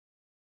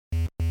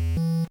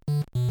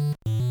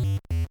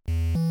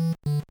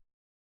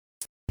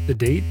The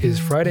date is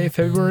Friday,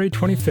 February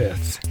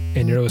 25th,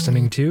 and you're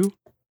listening to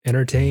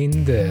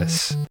Entertain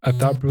This, a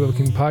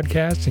thought-provoking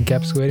podcast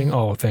encapsulating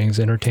all things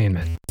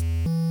entertainment.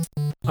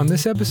 On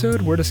this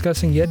episode, we're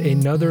discussing yet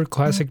another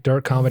classic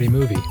dark comedy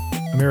movie,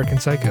 American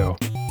Psycho.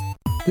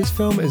 This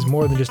film is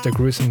more than just a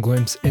gruesome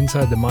glimpse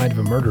inside the mind of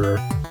a murderer.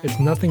 It's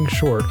nothing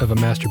short of a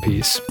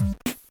masterpiece.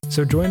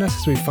 So join us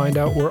as we find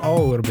out we're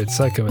all a little bit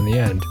psycho in the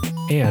end,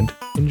 and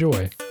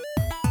enjoy.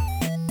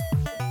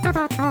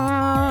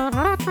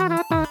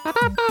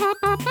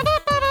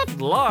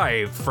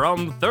 Live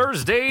from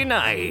Thursday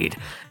night,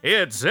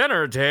 it's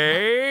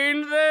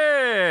Entertain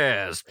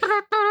This.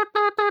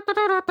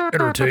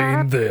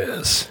 Entertain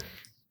This.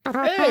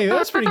 Hey,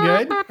 that's pretty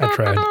good. I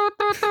tried.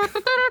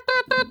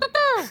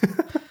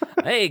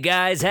 Hey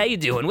guys, how you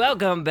doing?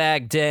 Welcome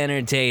back to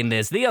Entertain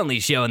This, the only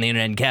show on the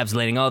internet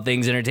encapsulating all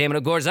things entertainment.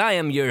 Of course, I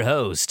am your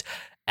host,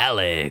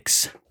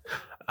 Alex.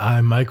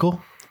 I'm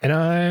Michael. And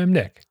I'm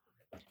Nick.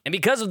 And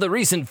because of the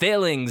recent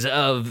failings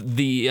of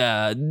the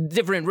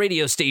different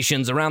radio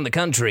stations around the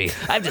country,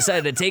 I've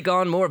decided to take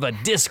on more of a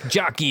disc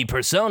jockey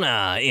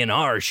persona in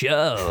our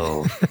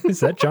show.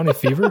 Is that Johnny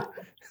Fever?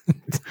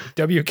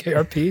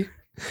 WKRP?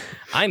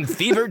 I'm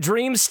Fever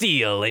Dream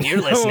Steel, and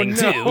you're listening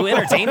to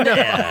Entertain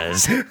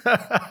This.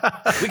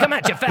 We come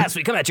at you fast,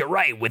 we come at you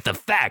right with the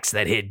facts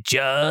that hit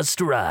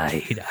just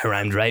right. I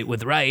rhymed right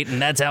with right, and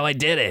that's how I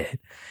did it.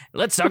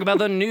 Let's talk about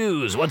the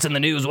news. What's in the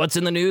news? What's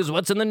in the news?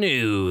 What's in the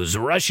news?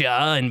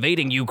 Russia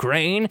invading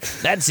Ukraine?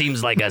 That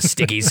seems like a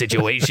sticky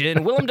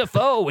situation. Willem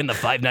Dafoe in the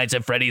Five Nights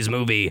at Freddy's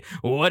movie.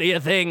 What do you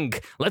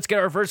think? Let's get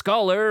our first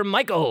caller,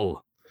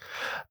 Michael.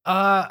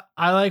 I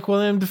like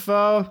William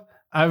Dafoe.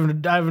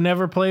 I've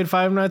never played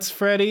Five Nights at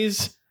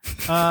Freddy's.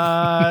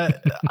 I'm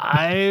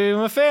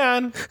a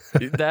fan.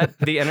 That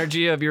the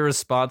energy of your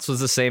response was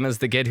the same as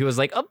the kid who was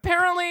like,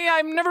 apparently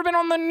I've never been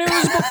on the news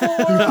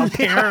before.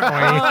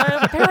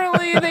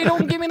 Apparently they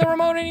don't give me the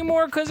remote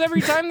anymore because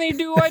every time they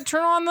do, I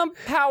turn on the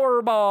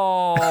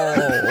Powerball.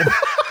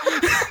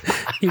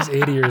 He's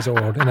 80 years old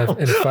in a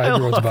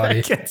 5-year-old's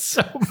body.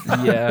 So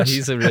Yeah,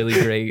 he's really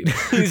great.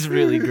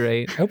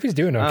 I hope he's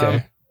doing okay.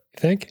 You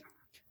think?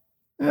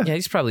 Yeah,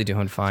 he's probably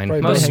doing fine.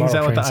 Probably Most Most hangs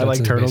out with the train I Like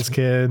sets in the Turtles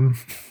kid.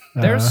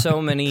 There's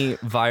so many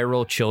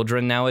viral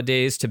children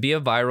nowadays. To be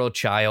a viral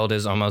child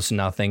is almost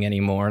nothing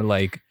anymore.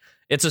 Like,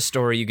 it's a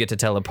story you get to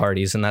tell at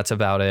parties, and that's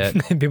about it.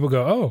 And people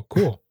go, oh,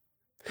 cool.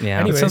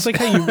 Yeah. Anyways. It sounds like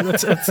how you.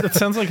 It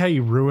sounds like how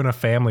you ruin a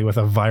family with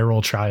a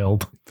viral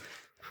child.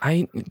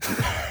 I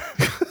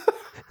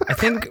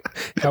think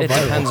How it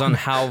viral. depends on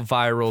how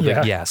viral.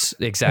 Yeah. Yes,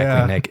 exactly,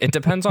 Yeah. Nick. It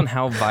depends on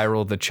how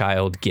viral the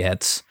child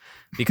gets.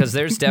 Because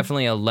there's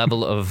definitely a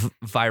level of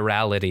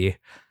virality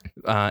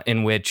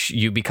in which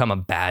you become a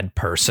bad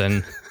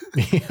person.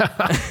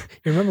 Yeah.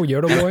 You remember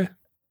Yodel Boy?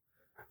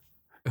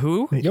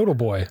 Who? Yodel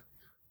Boy.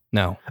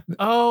 No.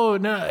 Oh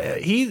no,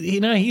 he's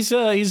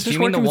just you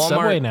mean working with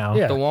Subway now.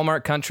 Yeah. The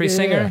Walmart country Yeah,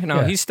 singer? yeah, No,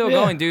 yeah. he's still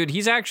going, dude.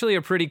 He's actually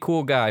a pretty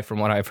cool guy from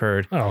what I've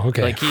heard. Oh,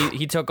 okay. Like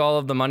he took all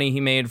of the money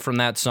he made from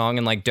that song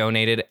and like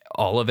donated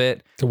all of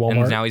it To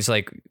Walmart? And now he's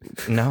like,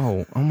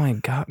 no, oh my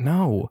god,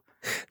 no.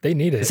 They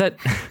need it. Is that?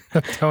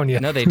 I'm telling you.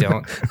 No, they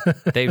don't.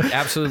 They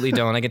absolutely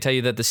don't. I can tell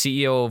you that the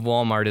CEO of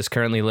Walmart is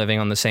currently living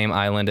on the same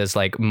island as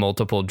like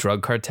multiple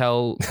drug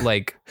cartel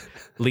like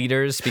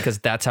leaders because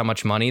that's how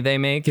much money they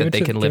make Give that it they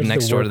to- can give live it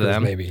next the door to workers,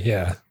 them. Maybe,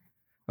 yeah.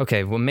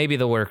 Okay, well maybe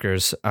the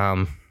workers.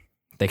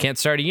 They can't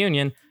start a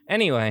union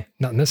anyway.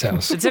 Not in this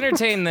house. Let's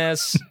entertain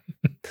this.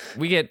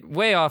 We get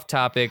way off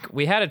topic.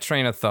 We had a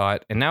train of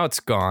thought, and now it's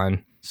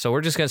gone. So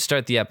we're just gonna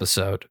start the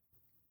episode.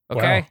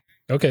 Okay. Wow.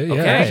 Okay, yeah,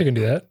 Okay. I guess you can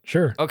do that.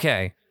 Sure.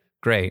 Okay.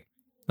 Great.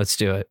 Let's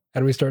do it.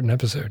 How do we start an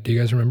episode? Do you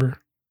guys remember?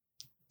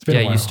 It's been a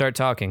Yeah, while. you start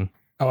talking.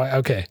 Oh,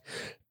 okay.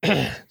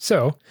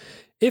 So,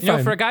 if You know,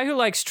 I'm... for a guy who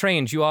likes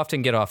trains, you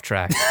often get off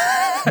track.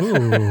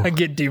 Ooh, I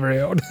get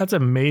derailed. that's a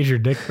major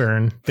dick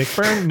burn. Dick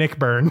burn, Nick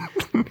burn.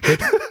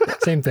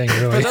 Same thing, For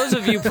really. those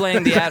of you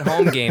playing the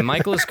at-home game,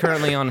 Michael is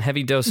currently on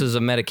heavy doses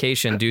of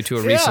medication due to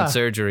a recent Yeah.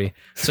 surgery.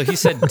 So he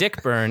said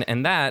dick burn,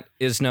 and that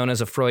is known as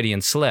a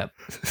Freudian slip.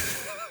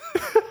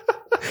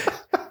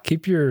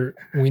 Keep your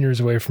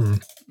wieners away from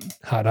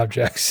hot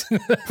objects. I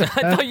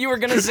thought you were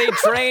going to say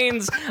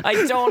trains.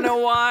 I don't know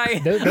why.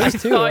 Those I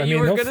too. thought I you mean,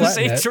 were they'll going to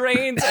say flatten it.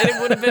 trains, and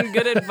it would have been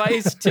good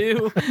advice,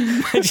 too.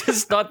 I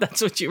just thought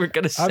that's what you were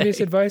going to say.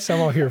 Obvious advice, I'm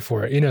all here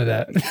for it. You know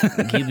that.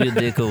 Keep your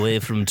dick away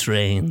from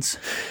trains.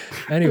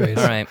 Anyways,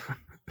 All right.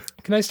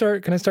 Can I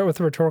start with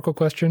a rhetorical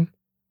question?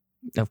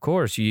 Of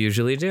course, you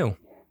usually do.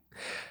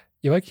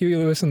 You like Huey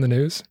Lewis and the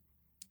News?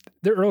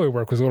 Their early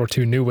work was a little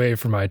too new wave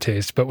for my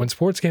taste, but when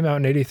sports came out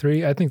in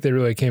 83, I think they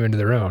really came into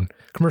their own,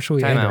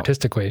 commercially Time and out.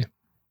 artistically.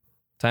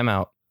 Time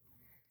out.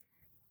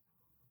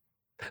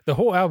 The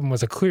whole album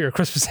was a clear,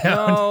 crisp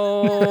sound.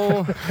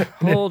 No,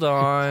 hold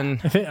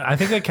on. I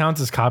think that counts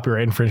as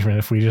copyright infringement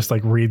if we just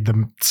like read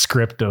the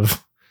script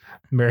of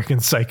American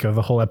Psycho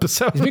the whole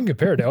episode. He's being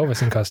compared to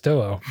Elvis and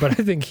Costello, but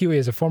I think Huey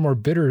has a far more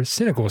bitter,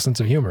 cynical sense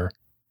of humor.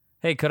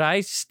 Hey, could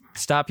I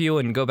stop you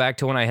and go back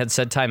to when I had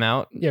said time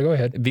out? Yeah, go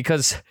ahead.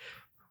 Because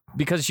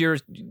because you're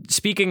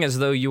speaking as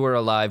though you were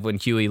alive when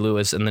Huey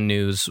Lewis and the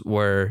News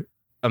were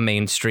a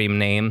mainstream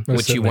name, Most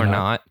which you certainly were not.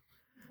 not.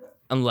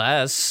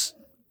 Unless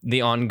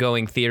the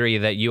ongoing theory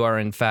that you are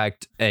in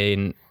fact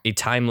a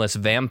timeless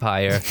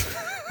vampire,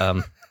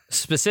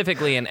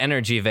 specifically an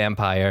energy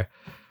vampire,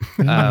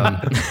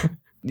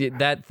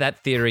 that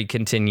theory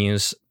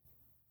continues.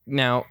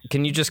 Now,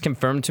 can you just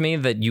confirm to me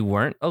that you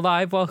weren't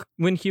alive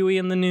when Huey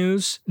and the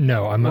News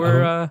No, I'm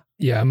were?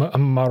 I'm a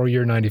model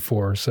year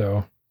 94,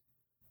 so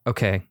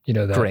Okay, you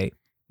know that. great.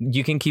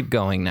 You can keep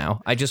going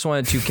now. I just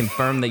wanted to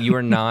confirm that you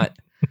are not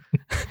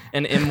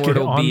an Get it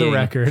immortal on being. the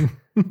record.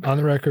 On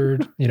the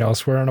record, I'll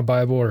swear on a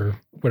Bible or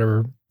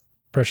whatever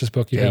precious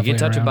book you Yeah, have. you can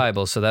touch laying a around.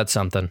 Bible, so that's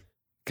something.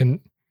 I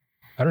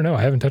don't know.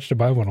 I haven't touched a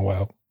Bible in a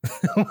while.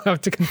 I'll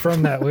have to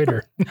confirm that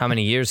later. How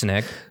many years,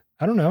 Nick?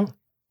 I don't know.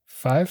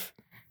 5?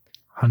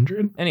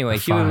 100? Anyway, Or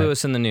Huey 5.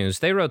 Lewis and the News.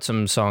 They wrote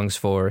some songs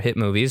for hit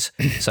movies,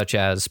 such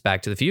as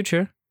Back to the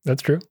Future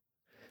That's true.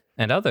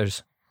 and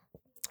others.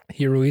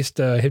 He released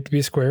Hip to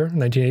Be Square in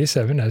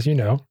 1987, as you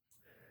know.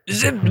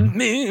 Zip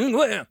me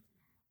well.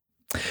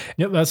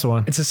 Yep, that's the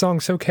one. It's a song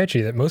so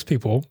catchy that most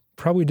people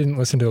probably didn't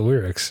listen to the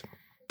lyrics,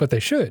 but they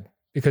should,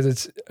 because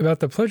it's about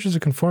the pleasures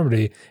of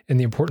conformity and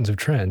the importance of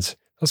trends.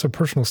 Also a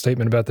personal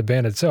statement about the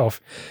band itself.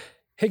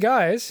 Hey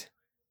guys,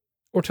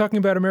 we're talking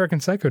about American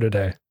Psycho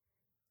today.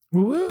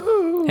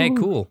 Woo! Hey,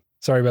 cool.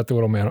 Sorry about the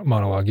little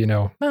monologue.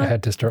 I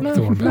had to start with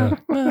a little bit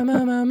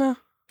of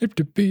Hip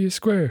to Be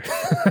Square.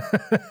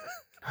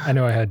 I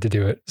know I had to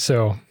do it.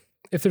 So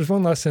if there's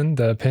one lesson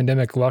the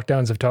pandemic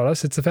lockdowns have taught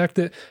us, it's the fact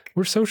that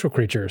we're social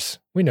creatures.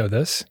 We know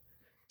this.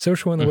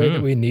 Social in the way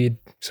that we need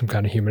some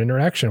kind of human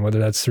interaction, whether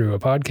that's through a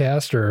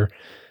podcast or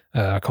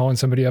calling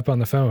somebody up on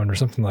the phone or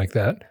something like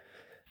that.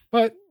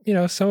 But,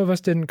 some of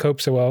us didn't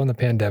cope so well in the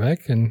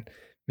pandemic, and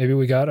maybe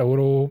we got a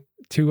little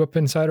too up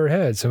inside our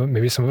heads. So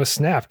maybe some of us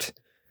snapped.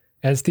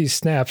 And it's these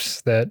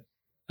snaps that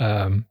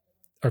are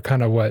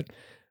kind of what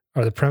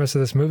are the premise of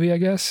this movie, I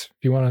guess,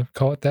 if you want to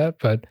call it that.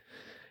 But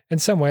in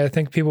some way, I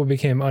think people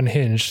became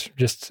unhinged,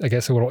 just, I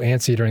guess, a little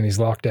antsy during these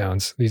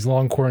lockdowns, these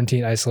long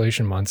quarantine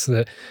isolation months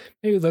that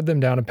maybe led them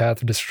down a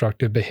path of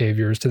destructive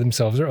behaviors to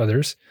themselves or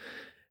others.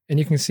 And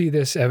you can see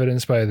this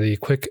evidenced by the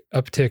quick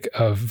uptick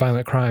of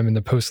violent crime in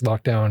the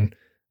post-lockdown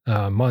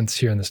months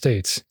here in the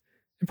States.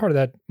 And part of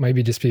that might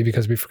be just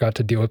because we forgot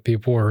to deal with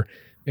people, or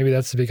maybe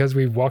that's because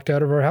we walked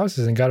out of our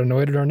houses and got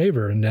annoyed at our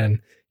neighbor. And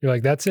then you're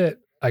like, that's it.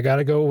 I got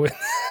to go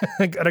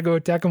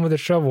attack him with a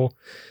shovel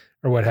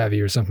or what have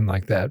you, or something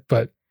like that.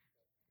 But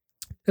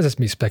that's just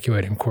me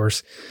speculating, of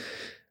course.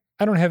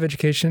 I don't have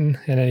education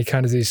in any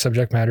kind of these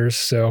subject matters,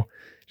 so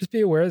just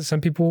be aware that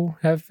some people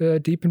have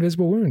deep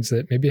invisible wounds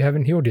that maybe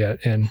haven't healed yet,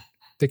 and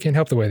they can't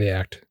help the way they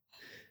act.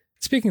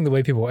 Speaking of the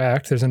way people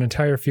act, there's an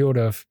entire field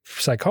of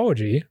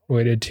psychology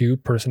related to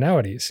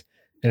personalities,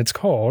 and it's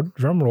called,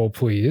 drumroll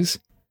please,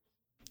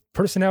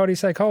 personality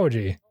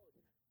psychology.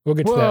 We'll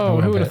get to that in a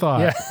little who would bit. have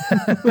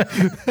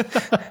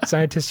thought? Yeah.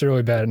 Scientists are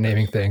really bad at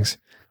naming things,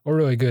 or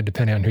really good,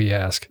 depending on who you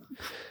ask.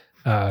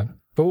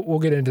 But we'll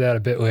get into that a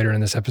bit later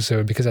in this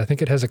episode, because I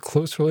think it has a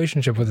close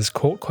relationship with this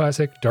cult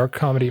classic dark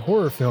comedy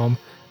horror film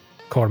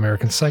called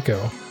American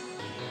Psycho.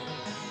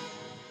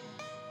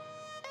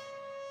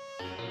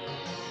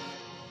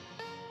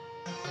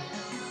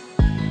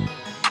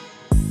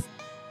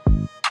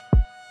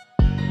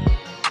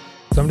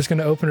 So I'm just going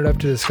to open it up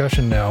to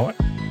discussion now.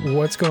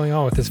 What's going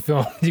on with this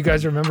film? Do you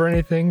guys remember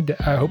anything?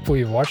 Hopefully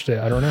you've watched it.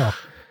 I don't know.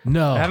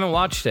 No. I haven't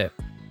watched it.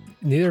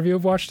 Neither of you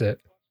have watched it.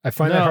 I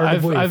find No, that hard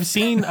to believe. I've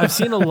seen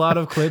a lot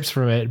of clips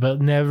from it,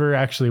 but never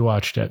actually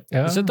watched it.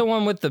 Yeah? Is it the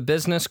one with the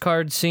business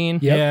card scene?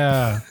 Yep.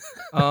 Yeah.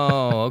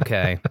 Oh,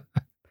 okay.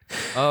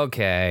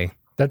 Okay.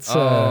 That's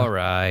All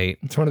right.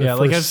 it's one of the Yeah,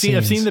 first like I've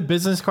seen scenes. the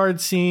business card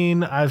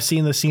scene. I've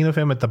seen the scene of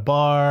him at the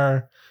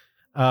bar.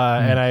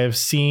 And I have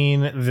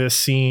seen this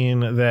scene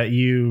that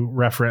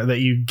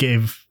you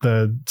gave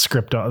the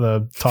script on,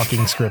 the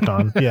talking script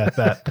on. Yeah,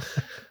 that.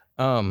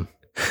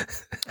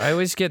 I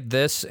always get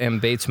this and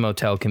Bates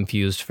Motel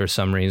confused for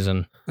some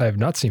reason. I have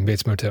not seen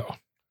Bates Motel.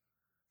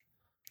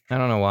 I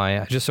don't know why.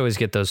 I just always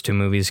get those two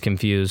movies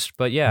confused.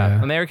 But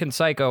yeah, American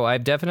Psycho,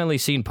 I've definitely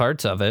seen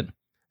parts of it.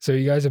 So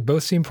you guys have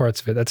both seen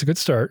parts of it. That's a good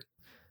start.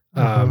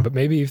 Mhm. But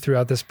maybe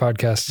throughout this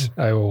podcast,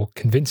 I will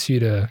convince you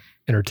to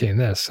entertain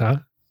this, huh?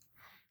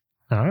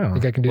 I don't know.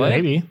 Think I can do What? that?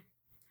 Maybe.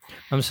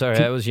 I'm sorry,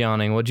 I was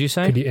yawning. What'd you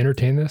say? Could you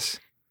entertain this?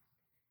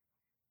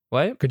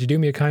 What? Could you do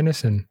me a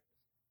kindness and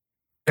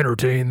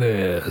entertain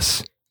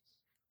this?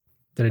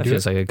 Did I That do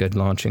feels it? like a good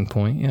launching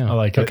point. I Yeah.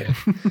 like it. Okay.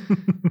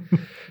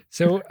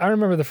 So I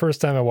remember the first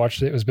time I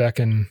watched it was back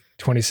in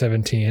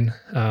 2017.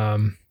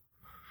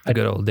 The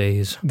good old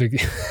days. The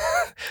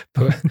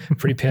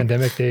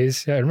pre-pandemic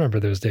days. Yeah, I remember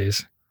those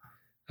days.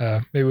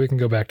 Maybe we can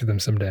go back to them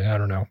someday. I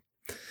don't know.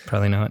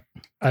 Probably not.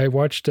 I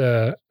watched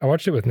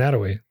it with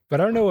Natalie, but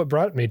I don't know what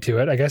brought me to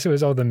it. I guess it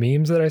was all the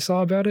memes that I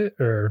saw about it,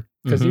 or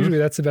because Mhm. usually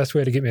that's the best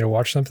way to get me to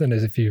watch something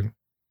is if you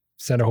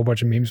send a whole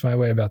bunch of memes my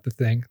way about the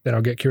thing, then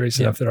I'll get curious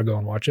enough that I'll go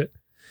and watch it.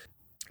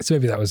 So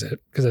maybe that was it,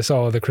 because I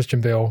saw the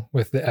Christian Bale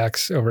with the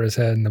X over his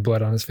head and the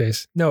blood on his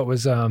face. No, it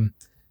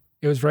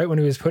was right when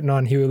he was putting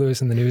on Huey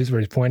Lewis in the News where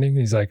he's pointing.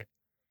 He's like,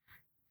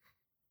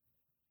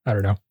 I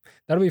don't know.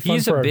 That'll be fun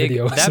for our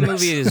video. That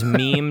movie is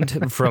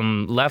memed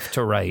from left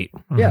to right.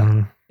 Yeah.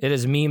 Mm-hmm. It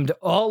is memed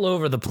all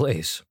over the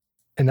place.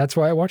 And that's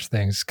why I watch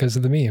things, because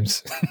of the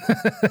memes.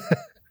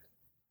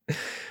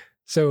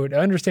 So to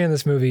understand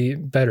this movie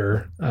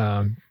better,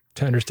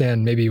 to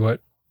understand maybe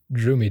what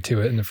drew me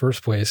to it in the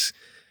first place,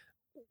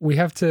 we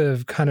have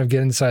to kind of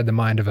get inside the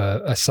mind of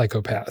a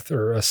psychopath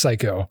or a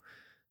psycho,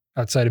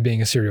 outside of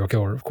being a serial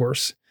killer, of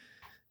course.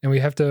 And we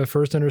have to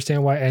first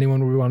understand why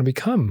anyone would want to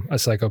become a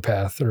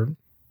psychopath, or,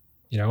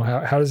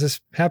 how does this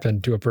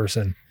happen to a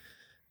person?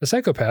 A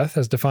psychopath,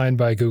 as defined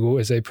by Google,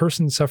 is a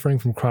person suffering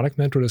from chronic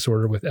mental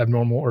disorder with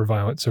abnormal or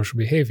violent social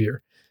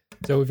behavior.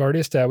 So we've already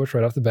established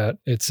right off the bat,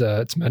 it's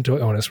mental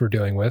illness we're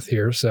dealing with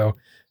here. So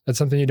that's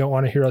something you don't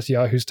want to hear us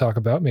yahoos talk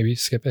about. Maybe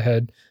skip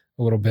ahead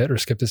a little bit or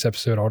skip this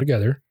episode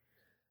altogether.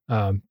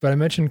 But I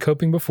mentioned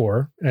coping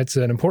before, and it's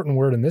an important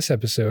word in this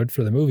episode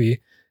for the movie.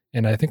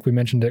 And I think we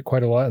mentioned it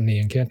quite a lot in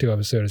the Encanto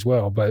episode as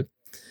well. But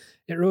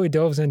it really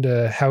delves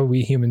into how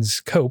we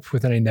humans cope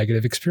with any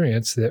negative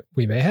experience that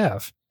we may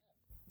have.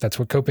 That's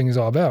what coping is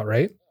all about,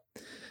 right?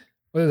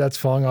 Whether that's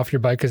falling off your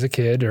bike as a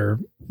kid or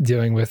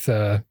dealing with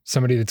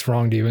somebody that's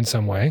wronged you in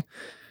some way,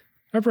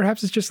 or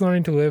perhaps it's just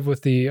learning to live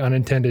with the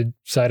unintended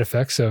side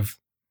effects of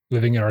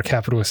living in our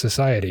capitalist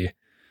society.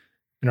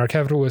 And our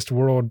capitalist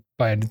world,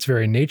 by its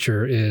very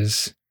nature,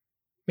 is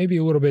maybe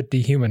a little bit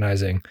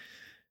dehumanizing.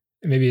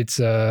 Maybe it's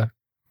a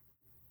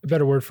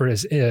better word for it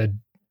is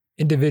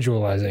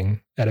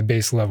individualizing at a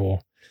base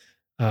level.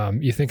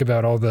 You think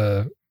about all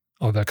the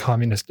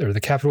communist or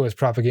the capitalist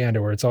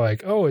propaganda where it's all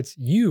like, oh, it's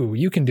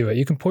you can do it.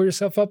 You can pull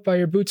yourself up by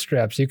your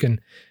bootstraps. You can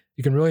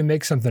really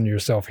make something of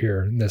yourself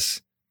here in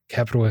this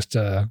capitalist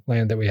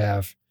land that we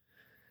have.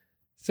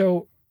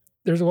 So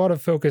there's a lot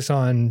of focus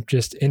on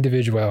just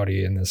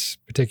individuality in this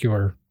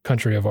particular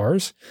country of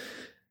ours.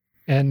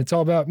 And it's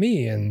all about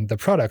me and the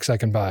products I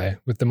can buy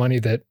with the money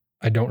that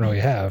I don't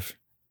really have.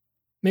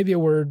 Maybe a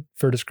word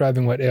for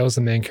describing what ails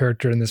the main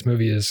character in this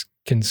movie is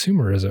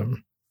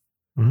consumerism.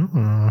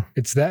 Mm-hmm.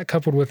 It's that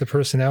coupled with a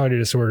personality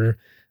disorder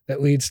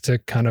that leads to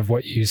kind of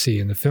what you see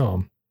in the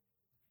film.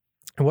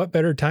 And what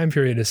better time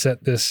period to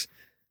set this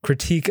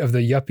critique of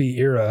the yuppie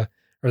era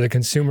or the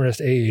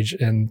consumerist age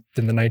than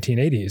the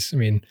 1980s? I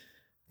mean,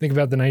 think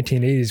about the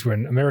 1980s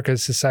when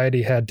America's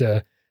society had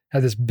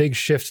this big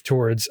shift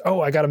towards,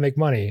 oh, I got to make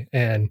money.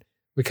 And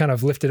we kind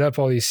of lifted up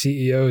all these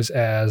CEOs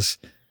as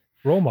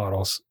role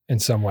models in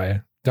some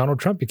way.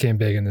 Donald Trump became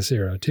big in this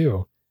era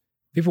too.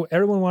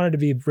 Everyone wanted to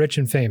be rich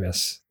and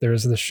famous. There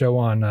was the show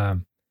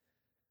on,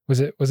 was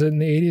it in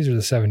the 80s or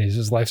the 70s? It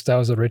was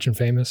Lifestyles of the Rich and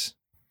Famous.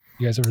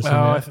 You guys ever seen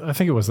that? I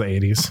think it was the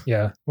 80s.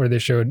 Yeah, where they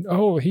showed,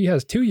 oh, he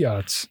has 2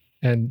 yachts,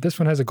 and this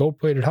one has a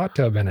gold-plated hot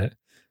tub in it.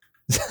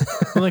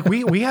 Well, like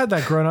we had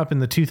that growing up in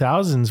the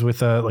 2000s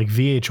with like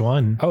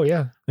VH1. Oh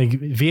yeah, like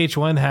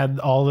VH1 had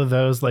all of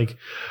those. Like,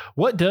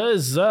 what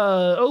does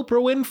Oprah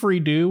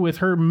Winfrey do with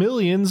her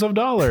millions of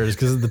dollars?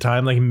 Because at the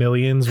time, like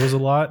millions was a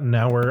lot, and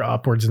now we're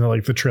upwards into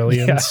like the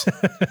trillions.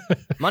 Yeah.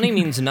 Money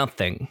means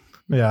nothing.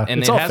 Yeah,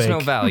 and it has no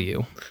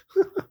value.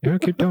 You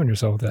don't keep telling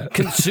yourself that.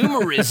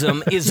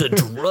 Consumerism is a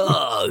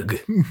drug.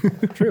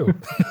 True.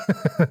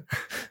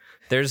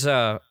 There's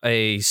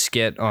a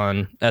skit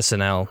on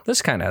SNL.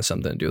 This kind of has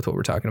something to do with what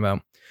we're talking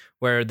about,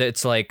 where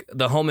it's like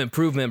the Home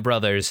Improvement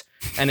Brothers,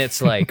 and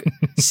it's like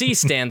C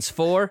stands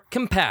for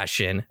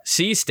compassion,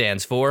 C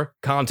stands for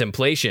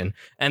contemplation,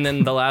 and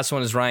then the last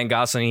one is Ryan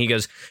Gosling. He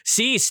goes,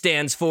 C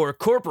stands for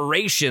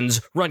corporations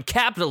run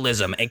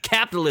capitalism, and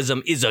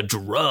capitalism is a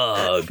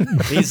drug.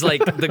 He's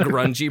like the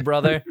grungy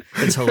brother.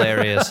 It's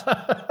hilarious.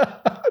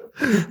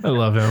 I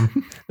love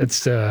him.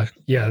 It's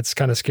it's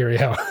kind of scary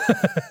how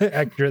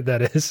accurate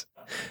that is.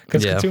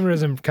 Because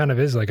consumerism kind of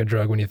is like a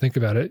drug when you think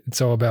about it. It's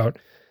all about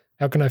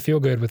how can I feel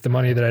good with the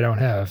money that I don't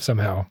have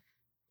somehow.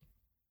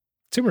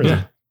 Consumerism.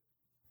 Yeah.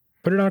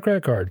 Put it on a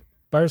credit card.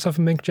 Buy yourself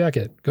a mink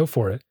jacket. Go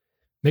for it.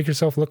 Make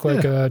yourself look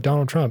like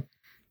Donald Trump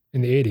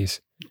in the 80s.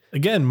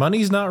 Again,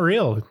 money's not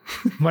real.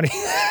 Money.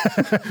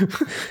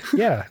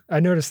 Yeah, I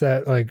noticed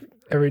that like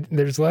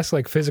there's less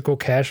like physical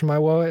cash in my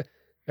wallet.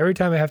 Every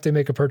time I have to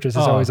make a purchase,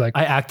 it's always like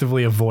I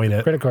actively avoid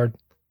it. Credit card.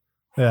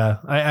 Yeah,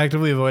 I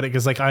actively avoid it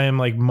because like I am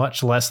like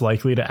much less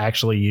likely to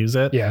actually use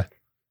it. Yeah.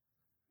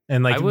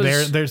 And like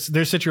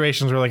there's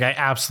situations where like I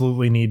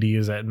absolutely need to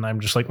use it, and I'm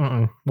just like,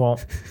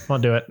 won't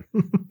do it.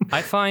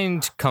 I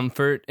find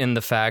comfort in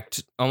the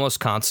fact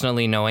almost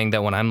constantly knowing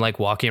that when I'm like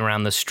walking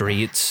around the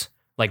streets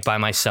like by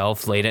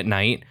myself late at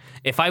night,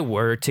 if I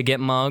were to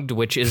get mugged,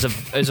 which is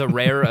a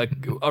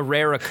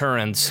rare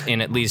occurrence in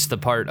at least the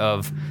part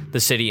of the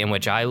city in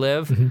which I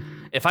live. Mm-hmm.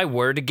 If I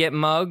were to get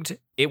mugged,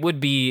 it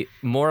would be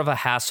more of a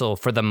hassle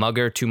for the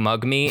mugger to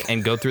mug me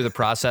and go through the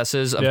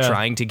processes of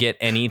trying to get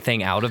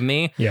anything out of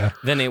me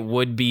than it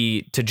would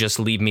be to just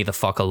leave me the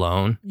fuck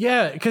alone.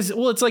 Yeah, because,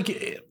 well, it's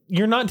like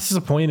you're not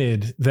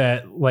disappointed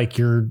that like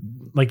you're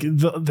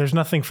there's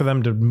nothing for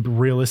them to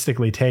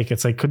realistically take.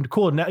 It's like,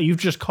 cool, now you've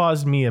just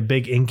caused me a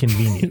big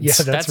inconvenience. Yeah,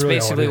 that's really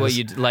basically all it what is.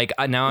 you like.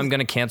 Now I'm going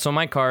to cancel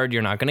my card.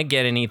 You're not going to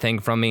get anything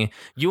from me.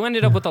 You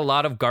ended up with a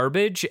lot of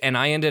garbage, and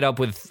I ended up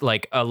with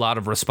like a lot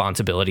of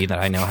responsibility that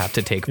I now have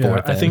to take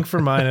forth. I think for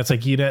mine, it's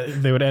like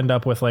they would end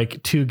up with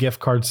like 2 gift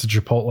cards to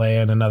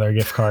Chipotle and another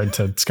gift card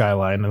to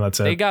Skyline, and that's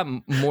it. They got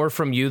more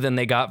from you than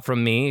they got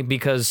from me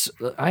because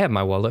I have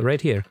my wallet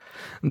right here.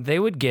 They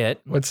would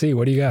get Let's see.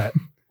 What do you got?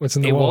 What's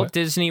in the a wallet? Walt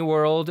Disney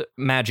World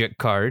Magic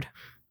card.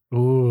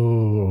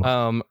 Ooh.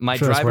 My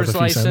Sure that's worth driver's a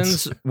few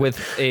license cents. with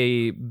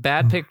a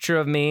bad picture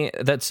of me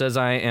that says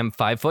I am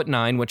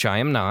 5'9", which I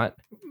am not.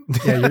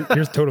 Yeah,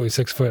 you're totally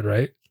 6 foot,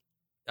 right?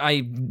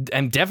 I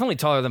am definitely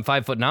taller than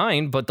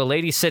 5'9", but the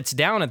lady sits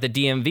down at the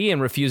DMV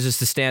and refuses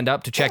to stand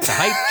up to check the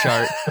height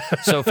chart.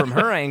 So from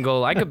her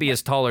angle, I could be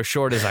as tall or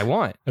short as I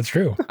want. That's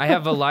true. I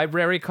have a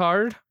library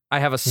card. I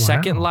have a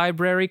second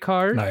library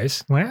card.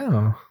 Nice.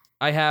 Wow.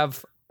 I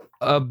have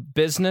a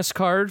business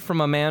card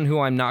from a man who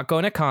I'm not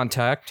going to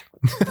contact.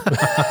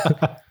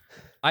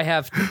 I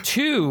have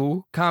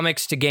 2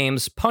 comics to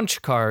games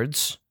punch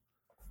cards.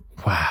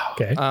 Wow.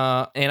 Okay.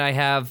 And I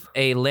have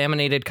a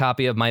laminated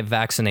copy of my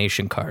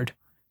vaccination card.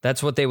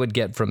 That's what they would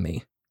get from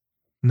me.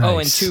 Nice. Oh,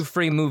 and 2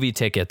 free movie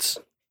tickets.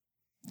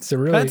 So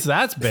really,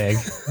 That's big.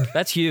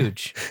 That's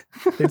huge.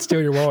 they'd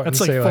steal your wallet That's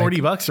and like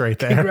say, $40 right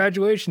there.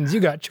 congratulations, you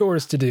got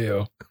chores to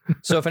do.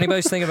 So if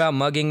anybody's thinking about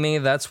mugging me,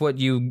 that's what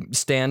you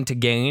stand to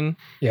gain.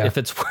 Yeah. If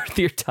it's worth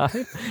your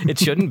time, it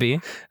shouldn't be.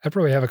 I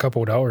probably have a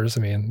couple of dollars.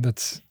 I mean,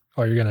 that's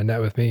all you're going to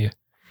net with me.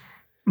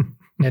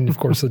 And of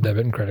course, the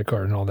debit and credit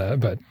card and all that.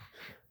 But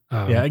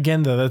Yeah,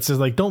 again, though, that's just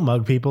like, don't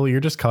mug people. You're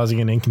just causing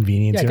an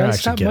inconvenience. yeah, You're not guys,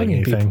 actually stop getting mugging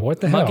anything. people. What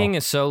the hell? Mugging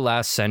is so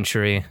last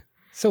century.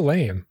 So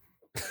lame.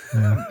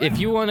 Yeah. If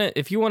you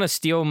wanna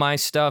steal my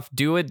stuff,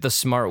 do it the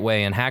smart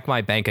way and hack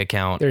my bank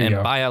account There you and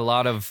go. buy a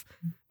lot of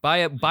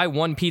buy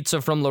 1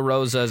 pizza from La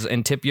Rosa's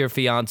and tip your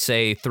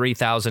fiance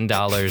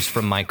 $3,000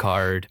 from my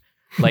card,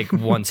 like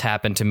once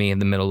happened to me in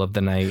the middle of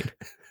the night.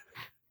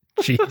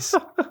 Jeez.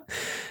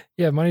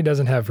 Yeah, money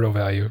doesn't have real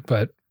value,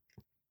 but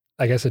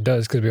I guess it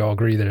does because we all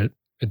agree that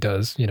it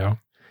does, you know.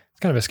 It's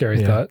kind of a scary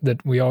Yeah. thought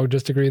that we all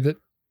just agree that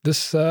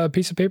this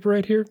piece of paper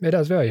right here, it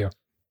has value.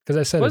 Because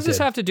I said What it does this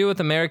did. have to do with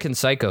American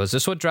Psycho? Is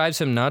this what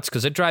drives him nuts?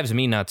 Because it drives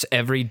me nuts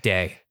every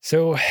day.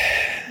 So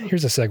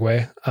here's a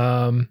segue.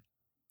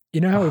 You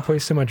know how we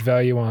place so much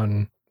value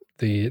on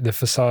the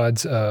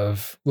facades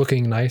of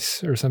looking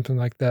nice or something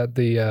like that?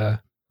 The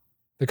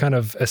kind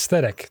of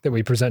aesthetic that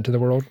we present to the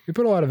world. We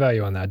put a lot of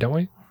value on that, don't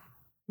we?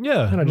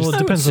 Yeah. I don't know, Well, just- it I would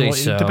depends say on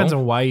so. it depends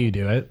on why you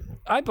do it.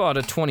 I bought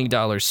a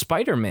 $20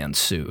 Spider-Man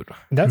suit.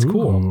 That's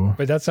cool, Ooh.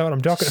 but that's not what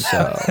I'm talking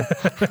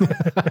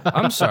about.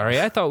 I'm sorry.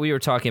 I thought we were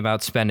talking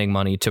about spending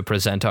money to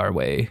present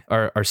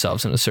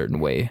ourselves in a certain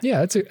way.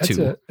 Yeah, it's a pretty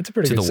to good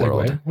the segue.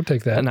 world. We'll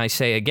take that. And I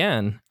say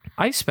again,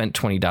 I spent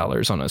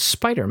 $20 on a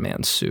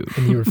Spider-Man suit.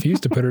 And you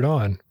refused to put it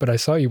on, but I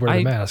saw you wear the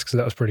I mask, so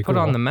that was pretty cool.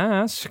 Put on the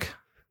mask.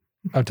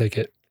 I'll take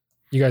it.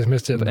 You guys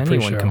missed it in But the anyone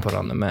pre-show. can put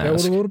on the Yeah,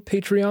 mask. little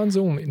Patreons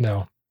only.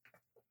 No,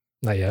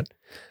 not yet.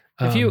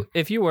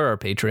 If you were our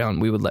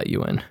Patreon, we would let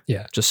you in.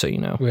 Yeah. Just so you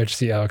know. We had to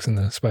see Alex in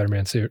the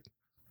Spider-Man suit.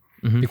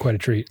 Mhm. Be quite a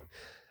treat.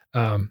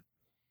 But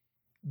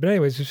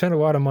anyways, we spend a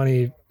lot of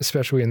money,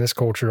 especially in this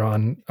culture,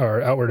 on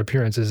our outward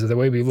appearances, the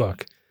way we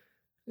look.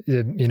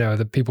 You know,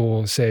 the people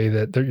will say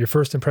that your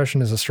first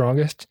impression is the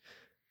strongest.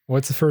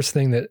 What's the first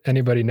thing that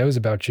anybody knows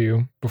about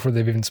you before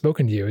they've even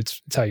spoken to you?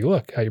 It's how you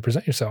look, how you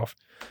present yourself.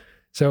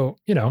 So,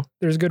 you know,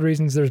 there's good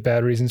reasons, there's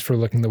bad reasons for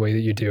looking the way that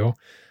you do.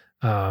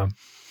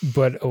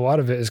 But a lot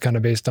of it is kind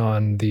of based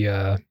on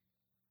the,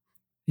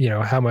 you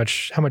know, how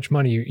much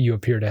money you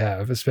appear to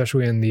have,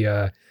 especially in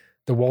the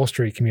Wall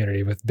Street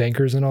community with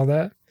bankers and all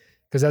that,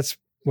 because that's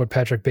what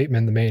Patrick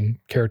Bateman, the main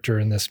character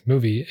in this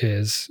movie,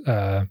 is.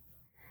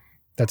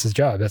 That's his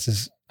job. That's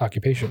his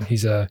occupation.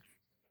 He's a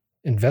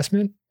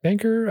investment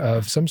banker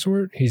of some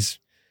sort. He's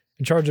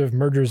in charge of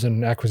mergers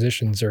and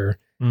acquisitions, or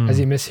as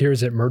he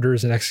mishears it,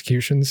 murders and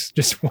executions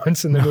just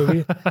once in the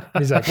movie.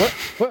 He's like,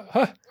 what?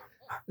 Huh?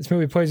 This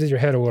movie plays with your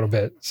head a little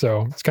bit.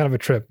 So it's kind of a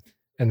trip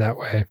in that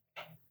way.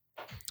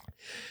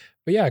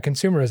 But yeah,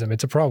 consumerism,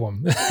 it's a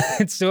problem.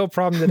 It's still a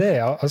problem today.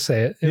 I'll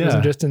say it. It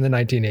wasn't just in the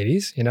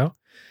 1980s, you know?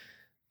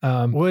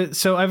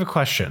 So I have a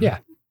question. Yeah.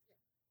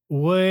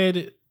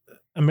 Would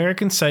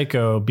American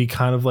Psycho be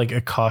kind of like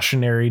a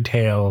cautionary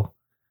tale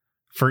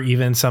for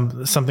even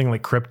something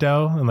like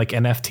crypto and like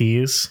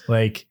NFTs?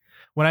 Like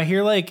when I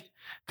hear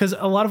because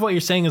a lot of what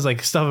you're saying is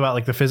like stuff about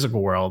like the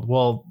physical world.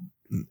 Well,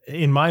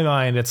 in my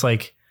mind, it's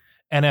like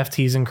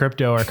NFTs and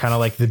crypto are kind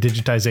of like the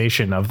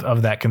digitization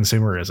of that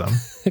consumerism.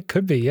 It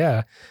could be,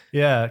 yeah.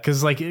 Yeah,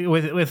 because like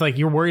with like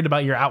you're worried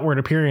about your outward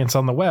appearance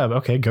on the web.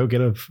 Okay, go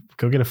get a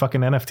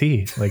fucking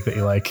NFT like that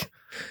you like.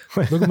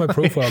 Look at my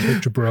profile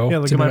picture, bro. Yeah,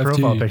 look It's at an my NFT.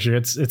 profile picture.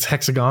 It's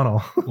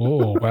hexagonal.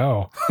 Oh,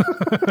 wow.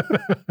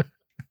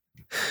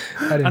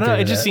 I don't know.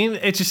 It just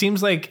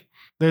seems like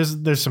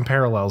there's some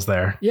parallels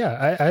there.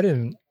 Yeah, I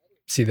didn't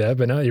see that,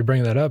 but now that you're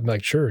bringing that up, I'm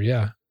like, sure,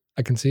 yeah,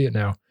 I can see it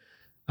now.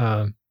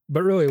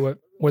 But really,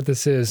 what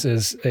this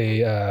is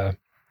a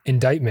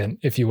indictment,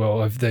 if you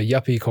will, of the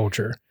yuppie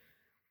culture.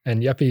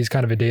 And yuppie is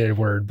kind of a dated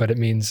word, but it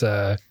means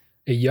a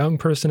young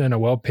person in a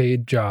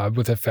well-paid job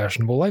with a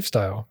fashionable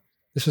lifestyle.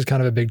 This was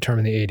kind of a big term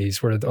in the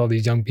 80s where all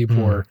these young people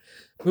were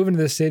moving to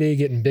the city,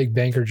 getting big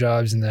banker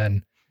jobs, and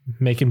then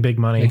making big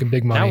money.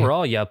 Now we're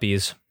all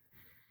yuppies.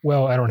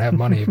 Well, I don't have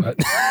money, but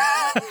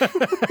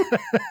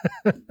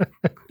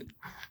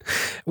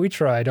we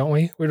try, don't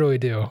we? We really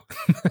do.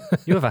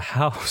 You have a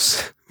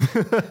house.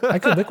 I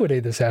could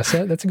liquidate this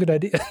asset. That's a good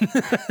idea.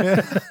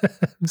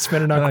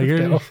 Spend it on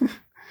crypto.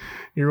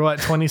 You're what,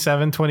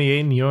 27, 28,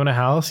 and you own a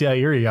house? Yeah,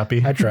 you're a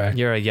yuppie. I try.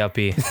 You're a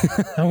yuppie.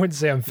 I wouldn't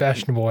say I'm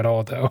fashionable at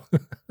all, though.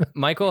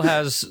 Michael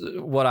has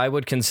what I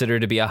would consider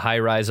to be a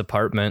high-rise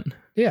apartment.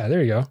 Yeah,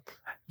 there you go.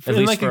 At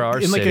least for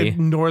our city. In like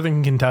a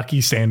northern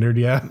Kentucky standard,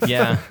 yeah.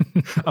 Yeah.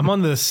 I'm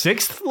on the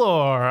 6th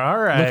floor. All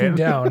right. Looking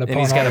down upon And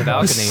he's got a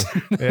balcony.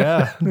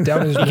 Yeah.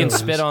 Down his He can nose.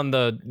 spit on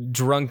the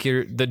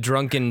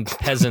drunken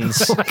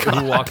peasants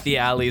who walk the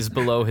alleys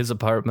below his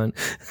apartment.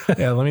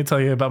 Yeah, let me tell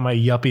you about my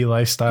yuppie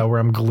lifestyle where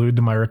I'm glued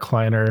to my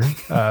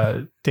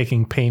recliner,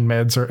 taking pain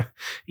meds or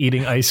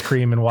eating ice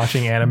cream and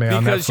watching anime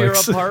on Because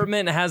Netflix. your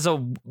apartment has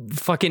a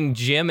fucking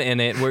gym in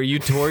it where you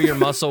tore your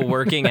muscle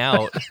working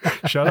out.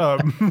 Shut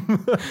up.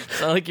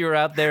 It's not like you were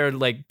out there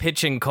like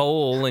pitching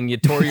coal and you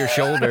tore your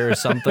shoulder or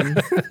something.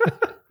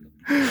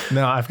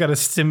 No, I've got to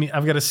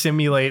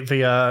simulate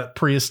the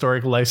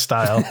prehistoric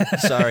lifestyle.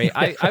 Sorry,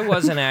 I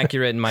wasn't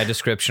accurate in my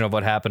description of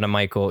what happened to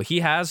Michael. He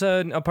has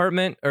an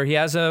apartment, or he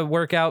has a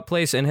workout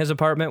place in his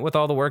apartment with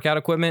all the workout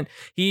equipment.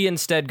 He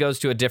instead goes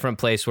to a different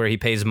place where he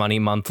pays money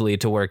monthly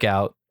to work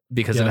out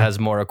because it has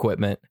more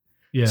equipment.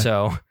 Yeah.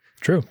 So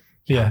True.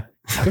 Yeah.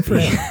 Good for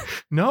him.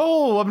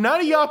 No, I'm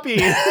not a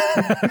yuppie.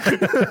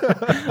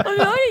 I'm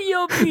not a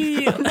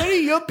yuppie. I'm not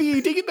a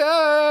yuppie. Take it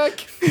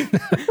back.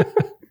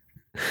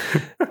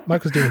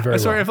 Michael's doing very I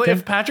swear, well.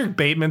 if Patrick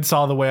Bateman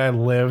saw the way I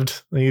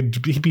lived,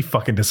 he'd be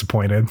fucking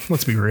disappointed.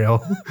 Let's be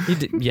real.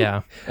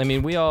 Yeah. I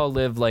mean, we all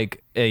live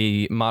like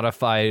a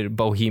modified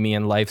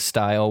bohemian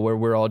lifestyle where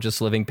we're all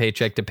just living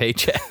paycheck to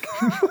paycheck.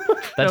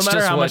 That's No matter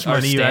just how what much our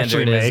money you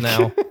actually standard is make.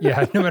 now.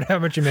 Yeah, no matter how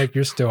much you make,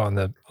 you're still on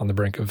the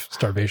brink of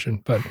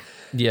starvation. But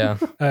Yeah.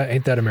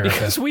 ain't that America?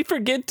 Because we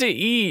forget to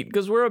eat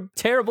because we're a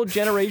terrible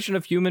generation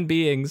of human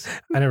beings.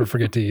 I never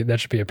forget to eat. That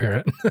should be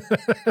apparent.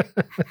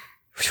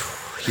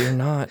 You're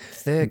not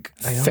thick.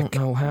 I don't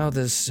know how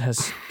this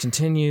has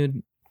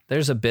continued.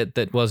 There's a bit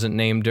that wasn't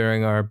named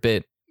during our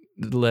bit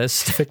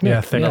list Thick neck.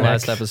 Yeah, thick in the neck.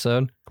 last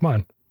episode. Come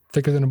on.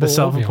 Thicker than a The bowl of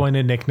oatmeal.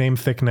 self-appointed nickname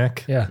Thick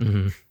Neck. Yeah,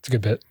 Mhm. it's a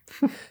good bit.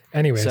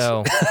 Anyways.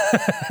 So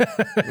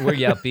we're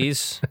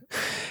yuppies.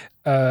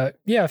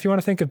 Yeah, if you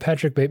want to think of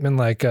Patrick Bateman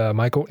like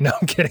Michael. No,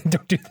 I'm kidding.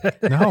 Don't do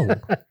that. No,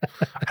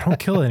 I don't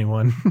kill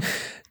anyone.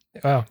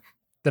 Wow.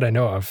 That I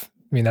know of.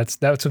 I mean,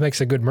 that's what makes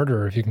a good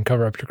murderer, if you can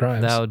cover up your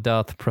crimes. Thou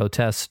doth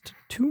protest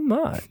too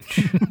much.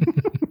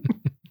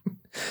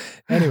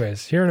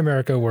 Anyways, here in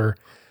America, we're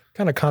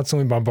kind of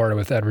constantly bombarded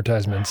with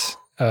advertisements.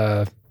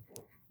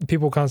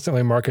 People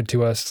constantly market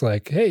to us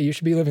like, hey, you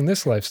should be living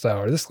this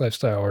lifestyle, or you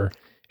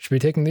should be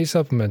taking these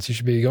supplements, you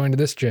should be going to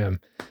this gym.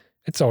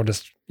 It's all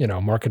just,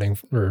 marketing,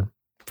 for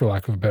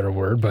lack of a better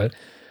word. But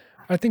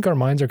I think our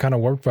minds are kind of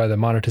warped by the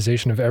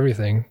monetization of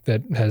everything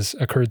that has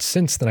occurred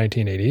since the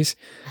 1980s.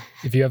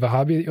 If you have a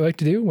hobby that you like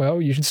to do,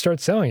 well, you should start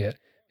selling it.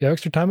 If you have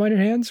extra time on your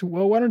hands,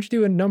 well, why don't you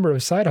do a number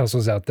of side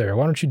hustles out there?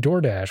 Why don't you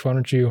DoorDash? Why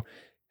don't you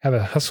have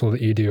a hustle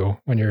that you do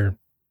when you're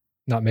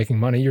not making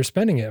money? You're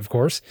spending it, of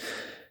course.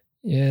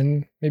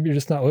 And maybe you're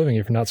just not living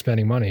if you're not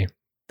spending money.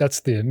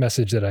 That's the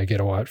message that I get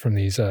a lot from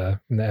these from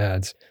the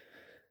ads.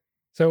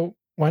 So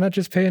why not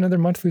just pay another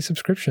monthly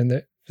subscription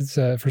that is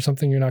for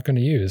something you're not going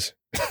to use?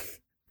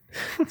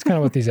 It's kind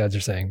of what these ads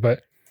are saying.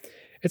 But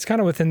it's kind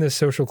of within this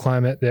social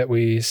climate that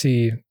we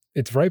see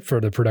it's ripe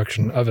for the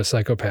production of a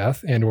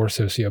psychopath and or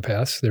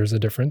sociopaths. There's a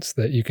difference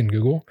that you can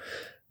Google.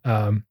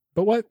 But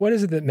what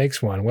is it that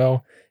makes one?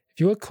 Well, if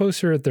you look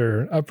closer at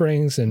their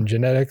upbringings and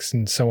genetics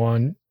and so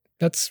on,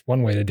 that's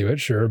one way to do it,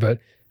 sure. But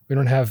we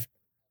don't have,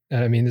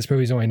 I mean, this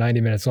movie's only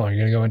 90 minutes long. You're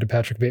going to go into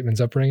Patrick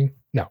Bateman's upbringing?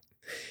 No.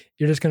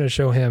 You're just going to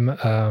show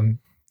him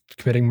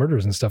committing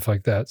murders and stuff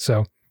like that.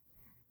 So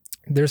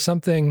there's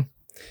something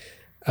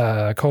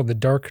called the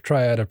dark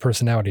triad of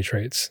personality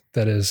traits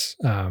that is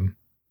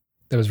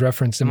that was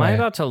referenced in Am I my...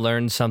 about to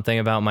learn something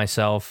about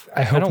myself?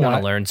 I hope don't want not.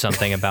 to learn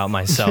something about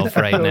myself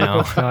right I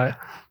now. hope not.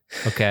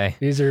 Okay.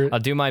 These are... I'll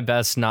do my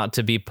best not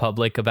to be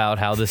public about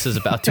how this is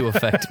about to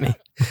affect me.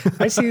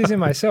 I see these in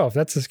myself.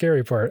 That's the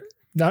scary part.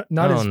 Not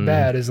as no.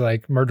 bad as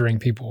like murdering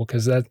people,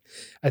 because that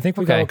I think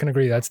we all can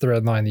agree that's the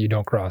red line that you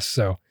don't cross.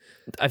 So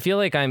I feel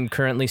like I'm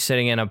currently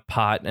sitting in a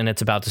pot and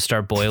it's about to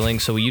start boiling.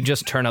 So will you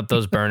just turn up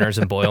those burners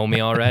and boil me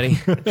already?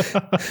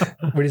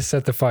 we just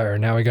set the fire.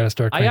 Now we got to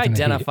start. I cranking the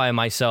heat. identify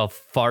myself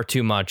far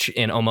too much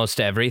in almost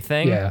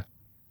everything. Yeah,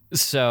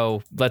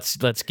 So let's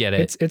get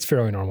it. it's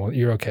fairly normal.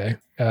 You're okay.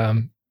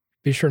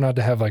 Be sure not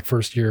to have like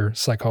first year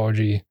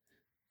psychology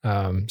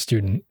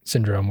student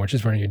syndrome, which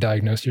is when you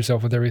diagnose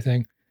yourself with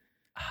everything.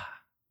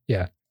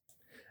 Yeah.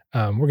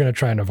 We're going to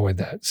try and avoid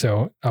that.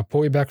 So I'll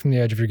pull you back from the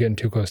edge if you're getting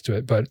too close to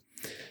it. But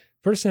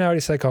personality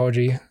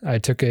psychology, I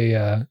took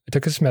a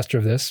semester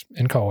of this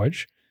in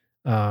college.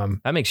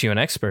 That makes you an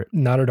expert.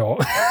 Not at all.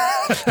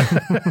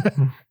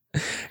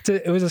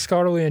 It was a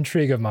scholarly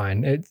intrigue of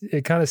mine.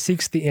 It kind of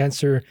seeks the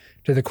answer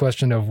to the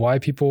question of why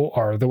people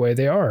are the way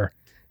they are.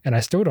 And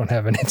I still don't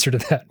have an answer to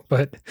that,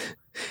 but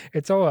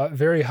it's all a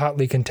very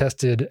hotly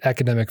contested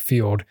academic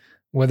field,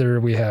 whether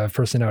we have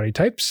personality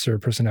types or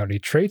personality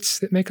traits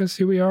that make us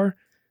who we are.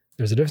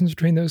 There's a difference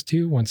between those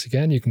two. Once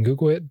again, you can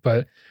Google it,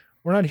 but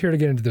we're not here to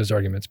get into those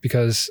arguments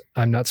because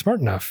I'm not smart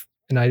enough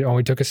and I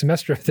only took a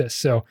semester of this.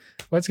 So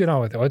let's get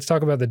on with it. Let's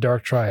talk about the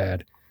dark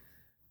triad.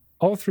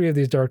 All three of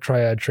these dark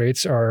triad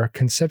traits are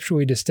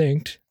conceptually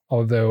distinct,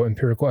 although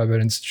empirical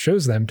evidence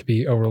shows them to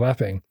be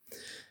overlapping.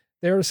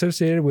 They are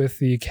associated with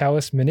the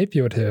callous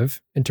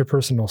manipulative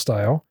interpersonal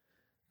style.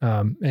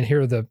 And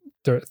here are the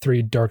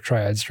three dark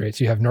triad traits.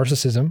 You have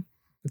narcissism.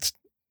 It's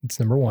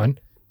number one.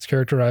 It's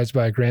characterized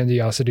by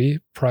grandiosity,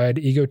 pride,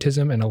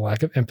 egotism, and a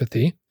lack of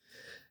empathy.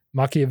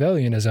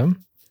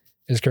 Machiavellianism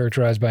is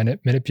characterized by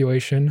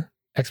manipulation,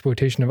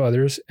 exploitation of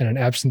others, and an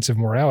absence of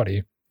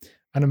morality,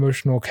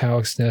 unemotional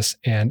callousness,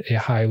 and a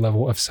high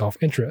level of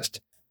self-interest.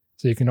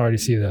 So you can already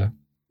see the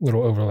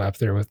little overlap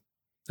there with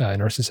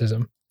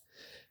narcissism.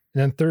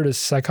 And then third is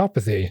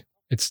psychopathy.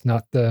 It's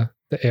not the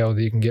ale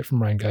that you can get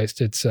from Rheingeist.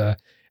 It's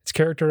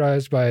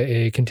characterized by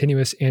a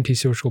continuous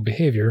antisocial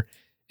behavior,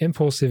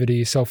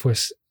 impulsivity,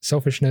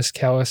 selfishness,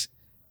 callous,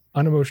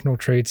 unemotional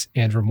traits,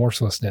 and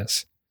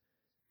remorselessness.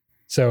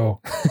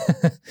 So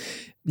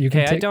you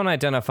can I don't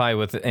identify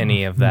with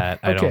any of that,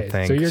 I don't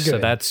think. So you're good. So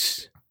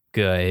that's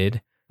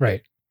good.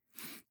 Right.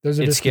 Those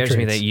are it just scares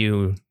me that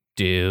you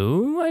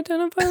do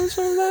identify with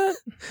some of that.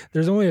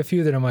 There's only a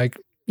few that I'm like,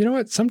 you know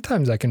what?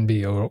 Sometimes I can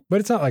be a little, but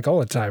it's not like all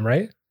the time,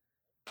 right?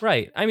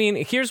 Right. I mean,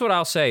 here's what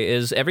I'll say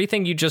is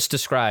everything you just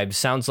described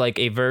sounds like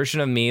a version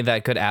of me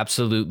that could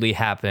absolutely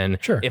happen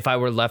if I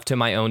were left to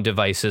my own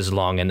devices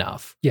long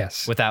enough.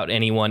 Yes. Without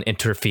anyone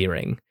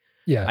interfering.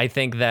 Yeah. I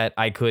think that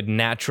I could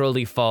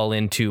naturally fall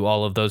into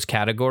all of those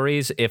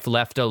categories if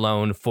left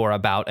alone for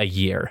about a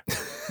year,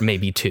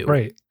 maybe 2.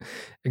 Right.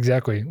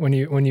 Exactly. When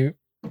you,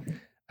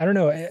 I don't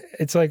know,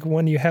 it's like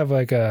when you have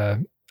like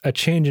a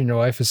change in your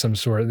life of some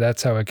sort,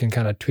 that's how it can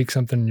kind of tweak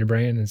something in your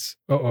brain. It's,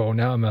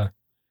 now I'm a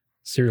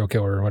serial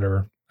killer or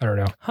whatever. I don't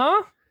know.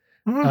 Huh?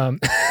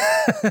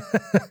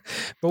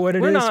 But what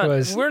we're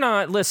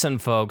not, listen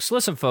folks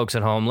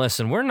at home,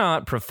 we're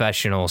not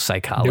professional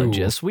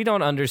psychologists. No. We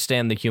don't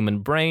understand the human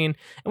brain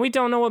and we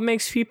don't know what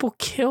makes people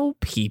kill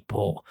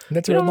people.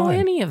 We don't know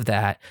any of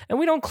that. And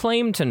we don't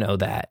claim to know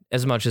that.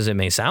 As much as it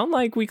may sound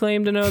like we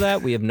claim to know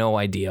that, we have no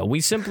idea.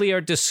 We simply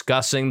are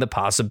discussing the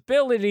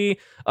possibility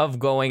of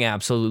going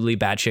absolutely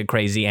batshit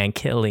crazy and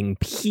killing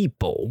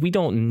people. We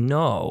don't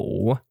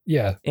know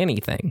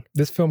anything.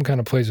 This film kind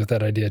of plays with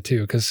that idea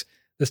too, because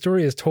the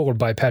story is told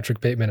by Patrick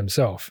Bateman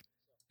himself,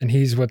 and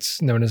he's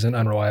what's known as an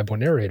unreliable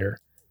narrator.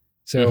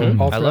 So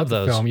all throughout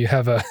the film, you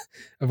have a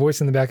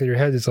voice in the back of your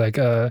head that's like,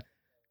 how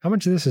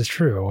much of this is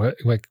true?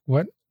 Like,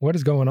 what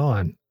is going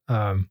on?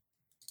 And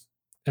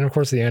of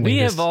course, the ending. We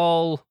have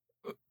all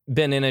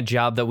been in a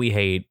job that we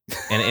hate,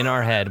 and in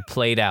our head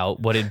played out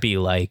what it'd be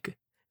like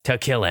to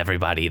kill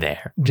everybody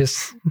there.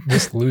 Just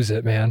lose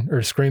it, man,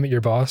 or scream at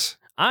your boss.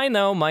 I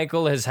know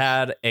Michael has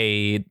had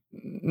probably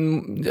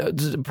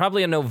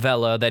a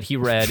novella that he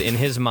read in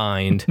his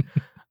mind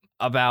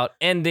about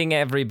ending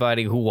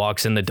everybody who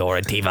walks in the door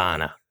at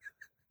Tivana.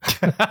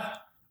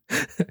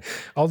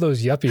 All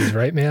those yuppies,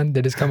 right, man?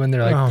 They just come in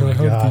there like, can I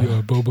have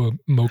the boba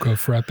mocha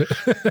frappe?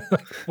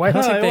 Why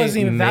don't it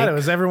wasn't even that. It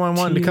was everyone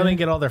wanting to come and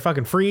get all their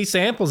fucking free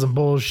samples and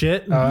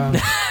bullshit.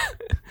 I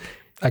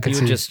could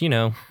see. Just,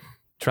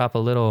 drop a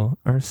little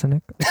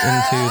arsenic into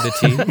the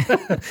tea.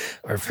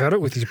 I've had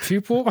it with these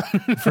people.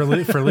 For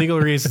legal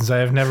reasons, I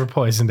have never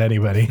poisoned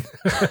anybody.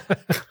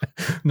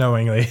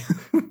 Knowingly.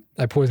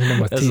 I poisoned them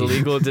with tea. As a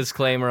legal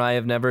disclaimer, I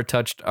have never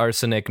touched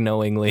arsenic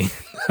knowingly.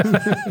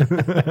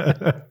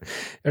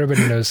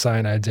 Everybody knows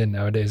cyanide's in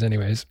nowadays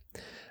anyways.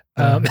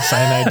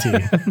 Cyanide tea.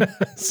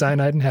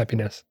 Cyanide and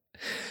happiness.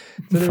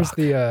 So there's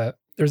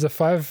a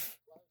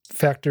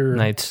 5-factor...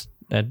 Nights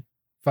at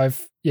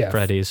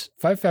Freddy's.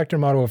 5-factor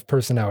model of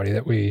personality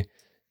that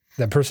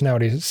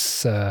personality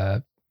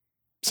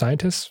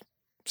scientists,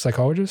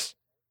 psychologists,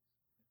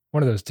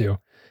 one of those two,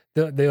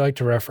 they like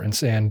to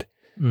reference, and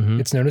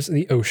it's known as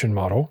the Ocean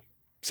model.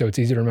 So it's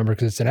easy to remember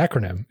because it's an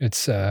acronym.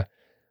 It's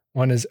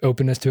one is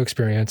openness to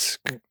experience,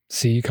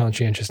 C,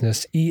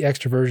 conscientiousness, E,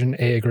 extroversion,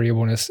 A,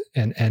 agreeableness,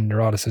 and N,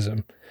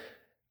 neuroticism.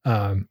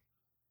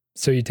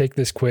 So you take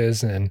this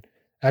quiz, and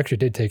I actually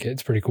did take it.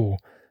 It's pretty cool.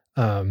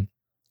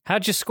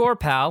 How'd you score,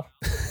 pal?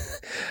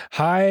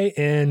 High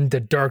in the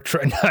dark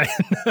triad.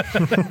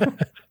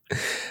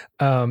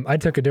 I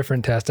took a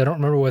different test. I don't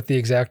remember what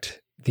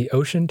the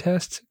Ocean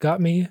test got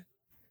me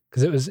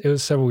because it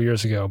was several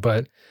years ago,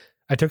 but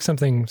I took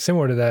something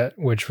similar to that,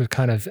 which was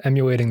kind of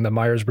emulating the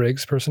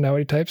Myers-Briggs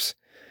personality types.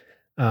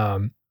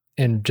 And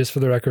just for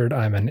the record,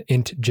 I'm an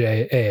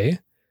INTJ-A.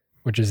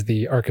 which is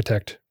the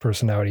architect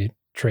personality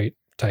trait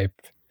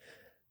type.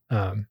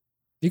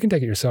 You can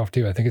take it yourself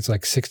too. I think it's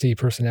like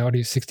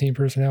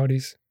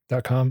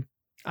 16personalities.com.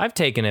 I've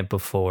taken it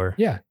before.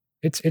 Yeah,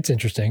 it's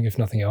interesting, if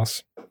nothing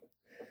else.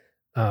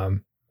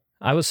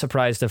 I was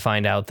surprised to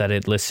find out that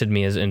it listed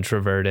me as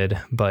introverted,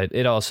 but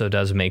it also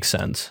does make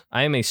sense.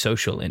 I am a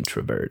social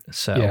introvert,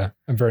 so yeah,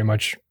 I'm very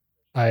much.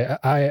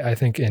 I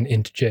think an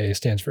INTJ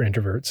stands for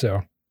introvert.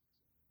 So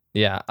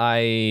yeah,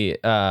 I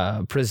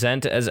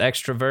present as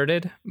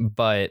extroverted,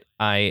 but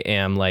I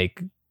am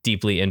like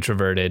deeply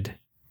introverted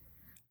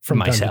from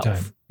myself. time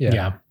to time,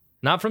 yeah.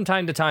 Not from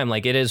time to time.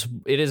 Like it is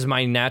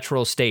my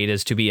natural state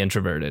is to be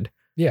introverted.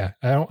 Yeah,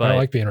 I don't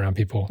like being around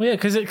people. Well, yeah,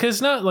 because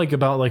it's not like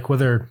about like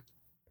whether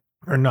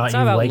or not It's you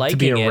not about like liking to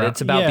be around. it.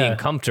 It's about being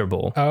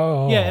comfortable.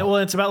 Oh, Yeah, well,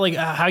 it's about like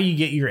how you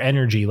get your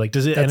energy. Like,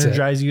 does it That's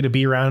energize you to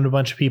be around a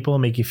bunch of people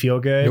and make you feel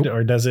good, Nope.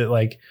 or does it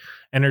like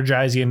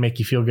energize you and make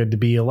you feel good to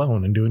be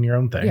alone and doing your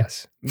own thing?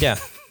 yes. Yeah,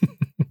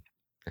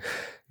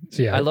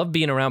 So yeah, I love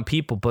being around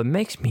people, but it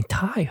makes me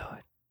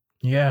tired.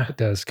 Yeah. it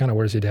does. Kind of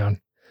wears you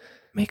down.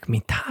 Make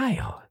me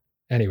tired.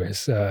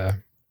 Anyways, yeah,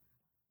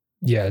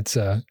 it's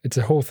a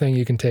whole thing.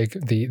 You can take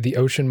the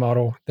ocean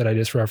model that I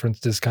just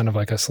referenced is kind of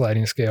like a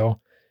sliding scale.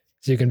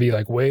 So you can be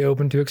like way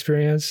open to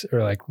experience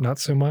or like not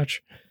so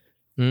much.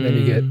 Then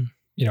you get,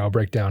 a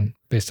breakdown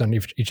based on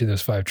each of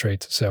those 5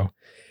 traits. So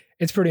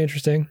it's pretty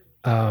interesting.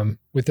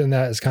 Within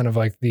that is kind of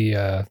like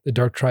the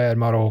dark triad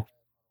model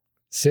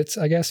sits,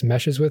 I guess,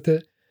 meshes with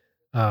it.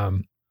 But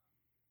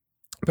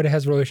it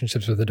has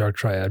relationships with the dark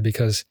triad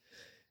because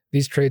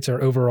these traits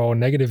are overall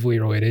negatively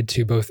related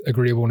to both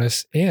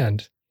agreeableness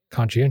and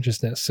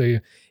conscientiousness. So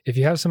if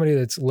you have somebody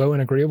that's low in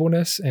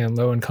agreeableness and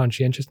low in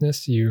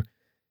conscientiousness, you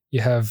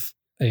have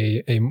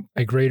a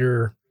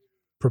greater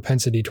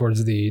propensity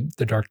towards the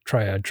dark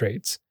triad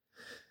traits.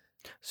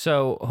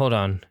 So hold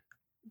on.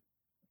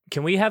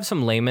 Can we have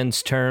some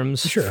layman's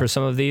terms Sure. for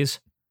some of these?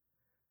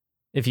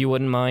 If you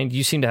wouldn't mind,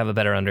 you seem to have a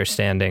better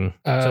understanding.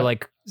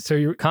 So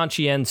you're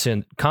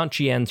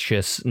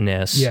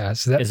Conscientiousness yeah.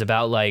 So that is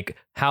about like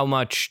how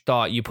much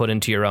thought you put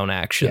into your own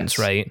actions, yes,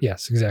 right?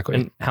 Yes, exactly.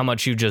 And how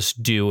much you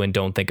just do and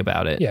don't think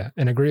about it. Yeah,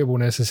 and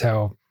agreeableness is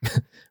how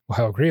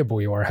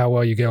agreeable you are, how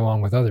well you get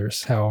along with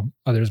others, how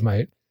others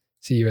might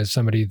see you as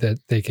somebody that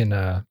they can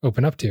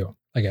open up to,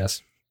 I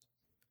guess.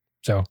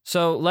 So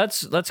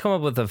let's come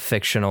up with a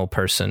fictional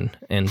person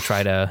and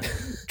try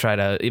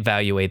to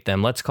evaluate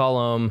them. Let's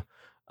call him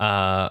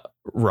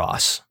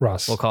Ross.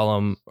 Ross. We'll call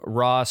him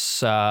Ross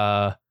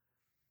Chaw.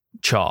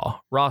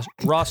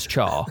 Ross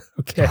Chaw.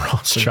 Okay.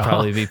 Ross Would Shaw.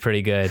 probably be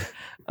pretty good.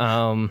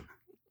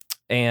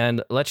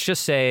 And let's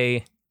just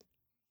say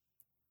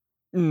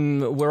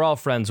we're all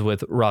friends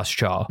with Ross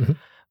Chaw.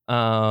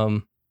 Mm-hmm.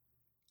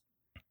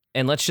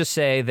 And let's just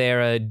say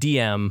they're a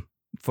DM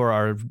for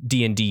our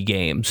D&D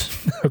games.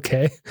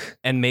 Okay.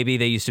 And maybe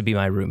they used to be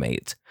my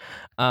roommate.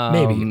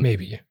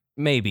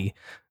 Maybe.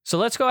 So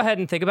let's go ahead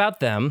and think about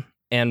them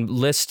and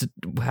list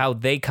how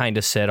they kind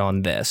of sit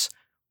on this.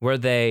 Were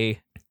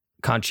they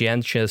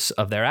conscientious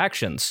of their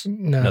actions?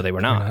 No, they were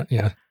not.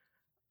 Yeah.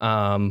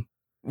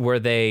 Were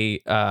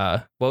they,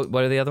 what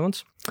are the other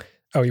ones?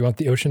 Oh, you want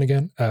the ocean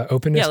again?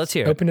 Openness. Yeah, let's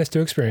hear it. Openness to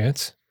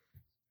experience.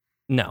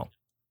 No,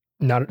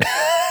 Not at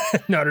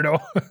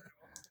all.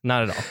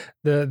 not at all.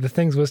 The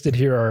things listed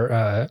here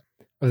are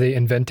they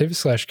inventive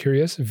 /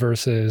 curious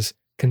versus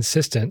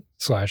consistent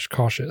 /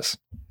 cautious.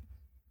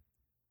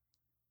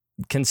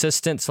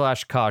 Consistent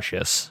 /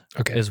 cautious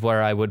Okay. is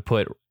where I would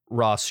put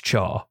Ross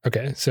Chaw.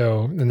 Okay.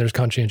 So then there's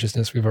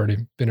conscientiousness. We've already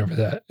been over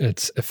that.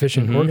 It's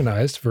efficient, Mhm.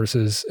 organized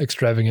versus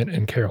extravagant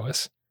and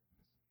careless.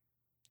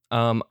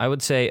 I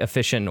would say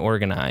efficient and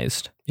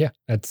organized. Yeah,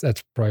 that's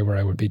probably where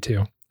I would be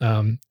too.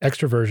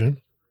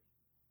 Extroversion.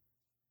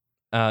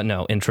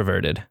 No,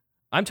 introverted.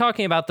 I'm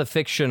talking about the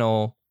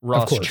fictional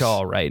Ross course.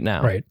 Chaw right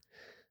now. Right.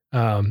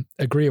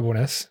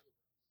 Agreeableness.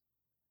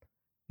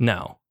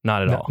 No,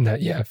 not at all.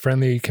 Yeah,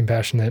 friendly,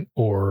 compassionate,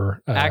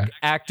 or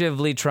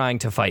Actively trying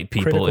to fight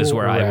people critical is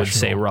where or I would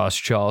say rational. Ross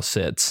Chaw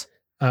sits.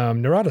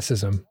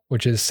 neuroticism,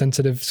 which is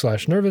sensitive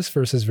 / nervous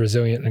versus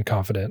resilient and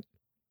confident.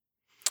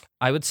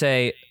 I would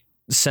say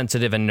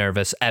sensitive and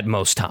nervous at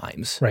most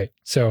times. Right.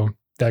 So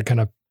that kind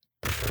of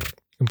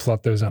can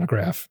plot those on a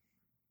graph.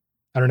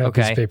 I don't have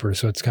this Okay. paper,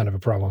 so it's kind of a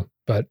problem.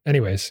 But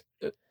anyways,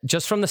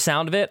 Just from the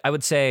sound of it, I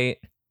would say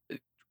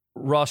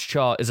Ross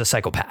Chaw is a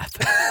psychopath.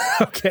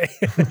 okay.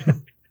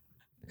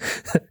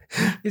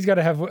 He's got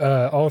to have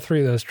all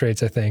 3 of those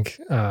traits, I think.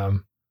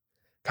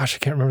 Gosh, I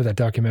can't remember that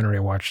documentary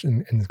I watched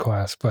in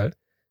class, but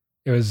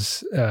it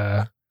was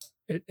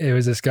it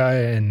was this guy,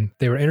 and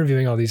they were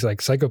interviewing all these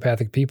like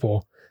psychopathic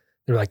people.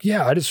 They're like,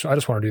 yeah, I just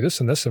want to do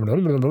this and this and blah,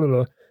 blah, blah,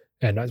 blah,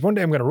 and one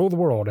day I'm going to rule the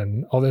world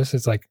and all this.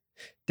 It's like,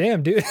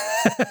 damn, dude.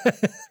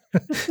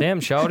 Damn,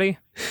 shawty.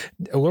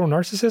 A little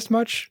narcissist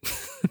much?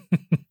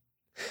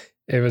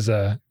 It was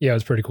it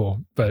was pretty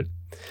cool. But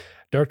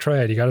dark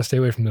triad, you got to stay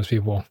away from those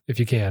people if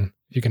you can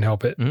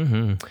help it.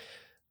 Mm-hmm.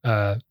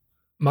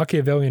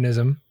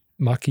 Machiavellianism,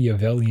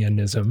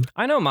 Machiavellianism.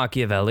 I know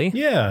Machiavelli.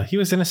 Yeah, he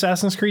was in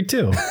Assassin's Creed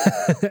too.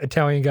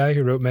 Italian guy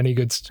who wrote many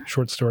good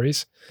short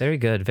stories. Very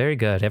good. Very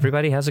good.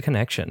 Everybody has a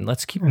connection.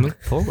 Let's keep moving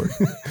forward.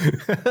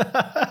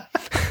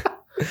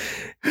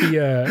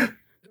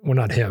 Well,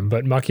 not him,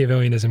 but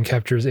Machiavellianism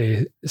captures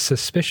a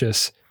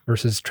suspicious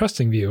versus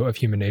trusting view of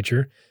human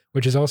nature,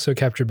 which is also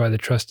captured by the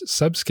trust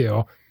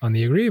subscale on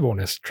the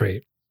agreeableness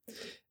trait.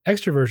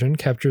 Extroversion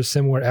captures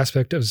similar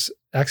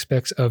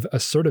aspects of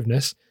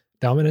assertiveness,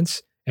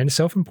 dominance, and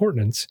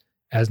self-importance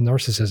as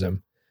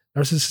narcissism.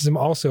 Narcissism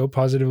also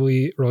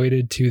positively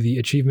related to the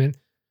achievement,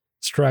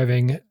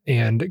 striving,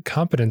 and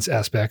competence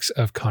aspects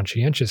of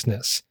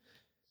conscientiousness.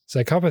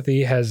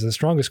 Psychopathy has the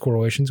strongest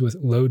correlations with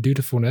low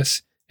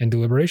dutifulness and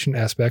deliberation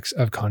aspects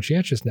of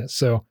conscientiousness.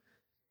 So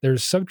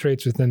there's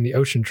subtraits within the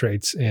ocean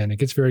traits, and it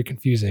gets very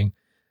confusing.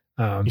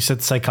 You said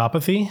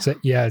psychopathy?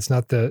 Yeah, it's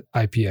not the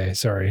IPA.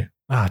 Sorry.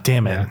 Ah,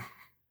 damn it. Yeah.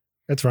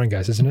 That's Rhine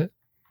Guys, isn't it?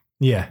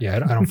 Yeah. Yeah, I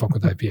don't fuck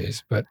with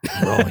IPAs, but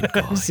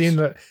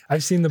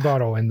I've seen the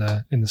bottle in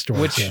the store.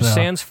 Which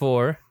stands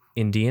for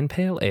Indian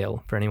Pale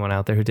Ale, for anyone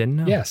out there who didn't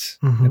know. Yes,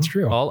 Mhm. that's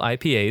true. All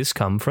IPAs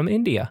come from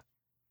India.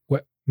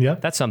 Yeah.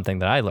 That's something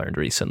that I learned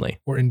recently.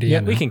 Or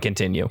Indiana. Yeah, we can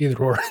continue. Either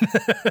or.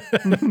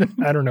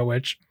 I don't know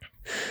which.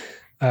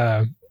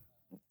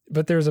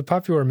 But there's a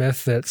popular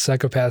myth that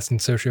psychopaths and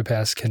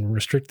sociopaths can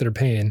restrict their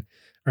pain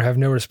or have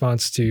no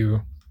response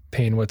to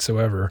pain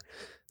whatsoever.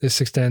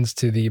 This extends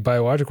to the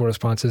biological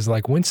responses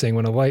like wincing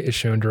when a light is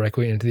shown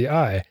directly into the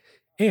eye.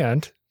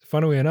 And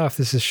funnily enough,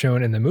 this is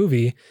shown in the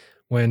movie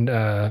when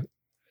a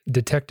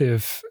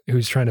detective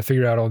who's trying to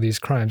figure out all these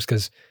crimes,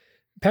 because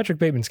Patrick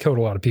Bateman's killed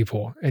a lot of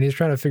people and he's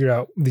trying to figure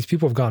out these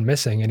people have gone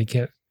missing and he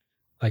can't,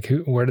 like,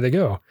 where do they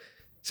go?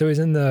 So he's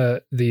in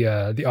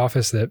the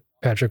office that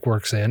Patrick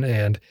works in,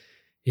 and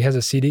he has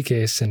a CD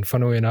case, and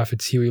funnily enough,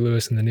 it's Huey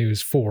Lewis and the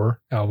News 4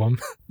 album.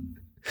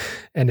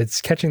 And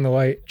it's catching the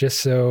light just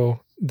so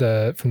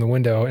from the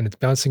window, and it's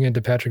bouncing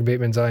into Patrick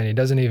Bateman's eye, and he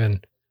doesn't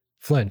even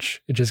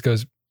flinch. It just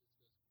goes,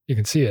 you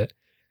can see it.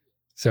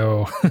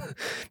 So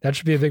that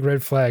should be a big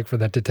red flag for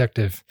that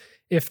detective,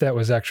 if that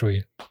was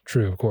actually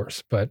true, of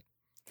course. But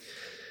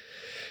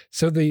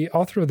so the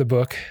author of the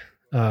book,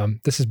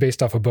 this is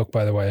based off a book,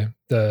 by the way.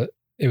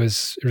 It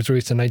was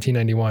released in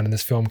 1991, and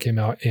this film came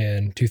out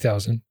in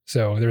 2000.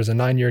 So there was a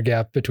 9-year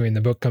gap between the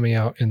book coming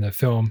out and the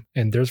film,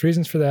 and there's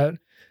reasons for that.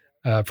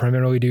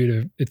 Primarily due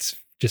to it's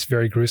just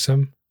very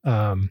gruesome,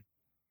 and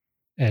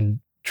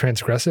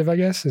transgressive, I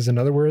guess, is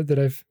another word that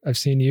I've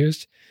seen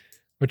used,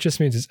 which just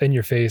means it's in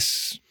your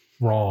face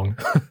wrong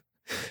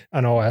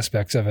on all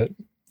aspects of it.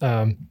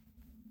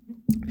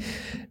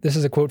 This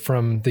is a quote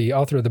from the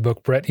author of the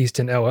book, Bret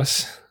Easton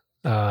Ellis.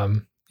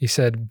 He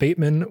said,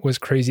 "Bateman was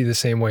crazy the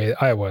same way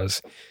I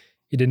was.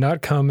 He did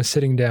not come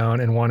sitting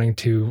down and wanting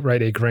to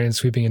write a grand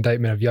sweeping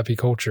indictment of yuppie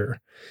culture.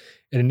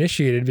 It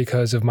initiated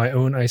because of my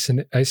own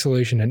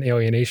isolation and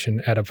alienation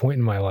at a point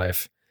in my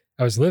life.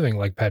 I was living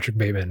like Patrick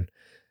Bateman.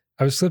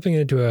 I was slipping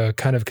into a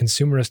kind of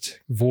consumerist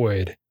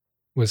void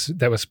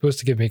that was supposed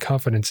to give me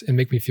confidence and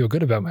make me feel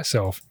good about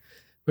myself,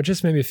 but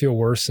just made me feel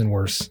worse and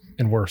worse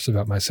and worse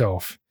about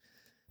myself.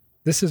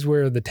 This is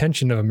where the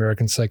tension of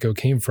American Psycho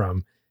came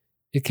from.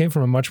 It came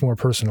from a much more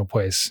personal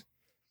place.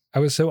 I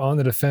was so on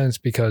the defense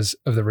because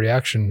of the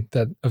reaction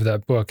of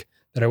that book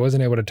that I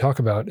wasn't able to talk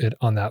about it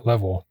on that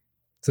level."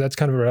 So that's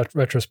kind of a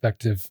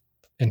retrospective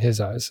in his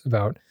eyes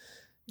about.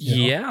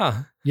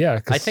 Yeah. Yeah.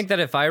 I think that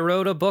if I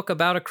wrote a book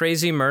about a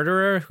crazy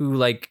murderer who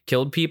like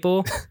killed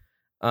people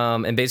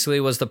and basically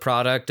was the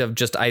product of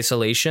just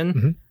isolation,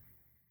 Mhm.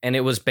 and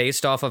it was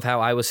based off of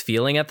how I was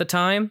feeling at the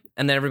time,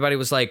 and then everybody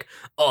was like,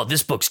 "Oh,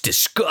 this book's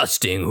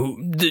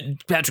disgusting.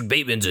 Patrick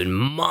Bateman's a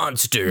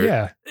monster.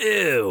 Yeah.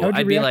 Ew." How'd you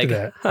I'd be react like,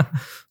 to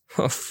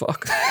 "Oh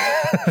fuck."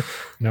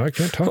 No, I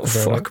can't talk Oh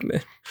about fuck, it.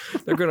 man!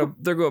 They're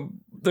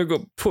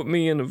gonna put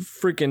me in a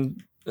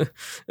freaking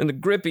in the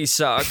grippy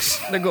socks.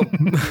 They're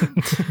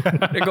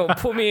gonna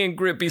put me in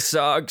grippy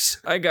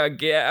socks. I gotta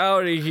get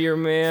out of here,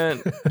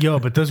 man. Yo,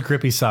 but those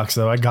grippy socks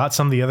though, I got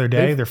some the other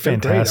day. They're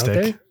great, fantastic.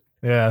 aren't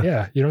Yeah.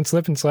 Yeah, you don't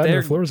slip and slide on the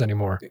They're- floors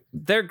anymore.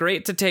 They're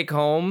great to take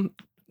home.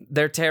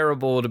 They're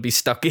terrible to be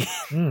stuck in.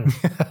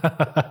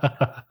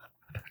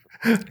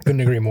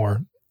 Couldn't agree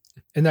more.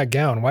 And that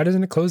gown, why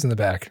doesn't it close in the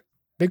back?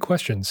 Big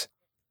questions.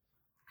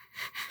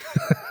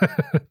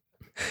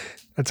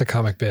 That's a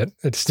comic bit.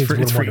 It just needs a It's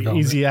little more for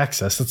development. easy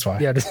access. That's why.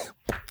 Yeah.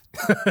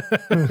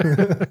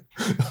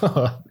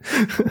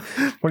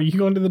 What are you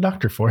going to the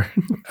doctor for?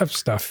 Of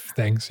stuff,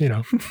 things,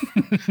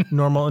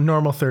 normal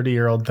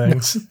 30-year-old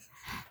things.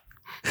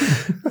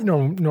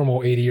 normal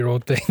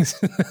 80-year-old things.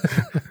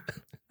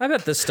 I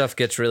bet this stuff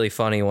gets really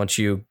funny once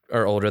you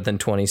are older than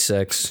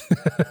 26.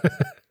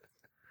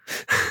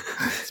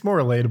 It's more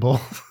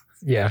relatable.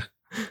 Yeah.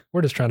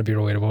 We're just trying to be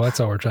relatable. That's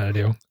all we're trying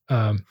to do.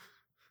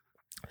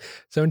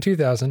 So in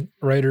 2000,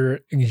 writer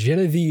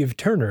Genevieve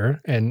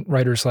Turner and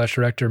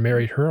writer/director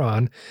Mary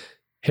Herron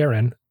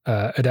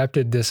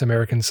adapted this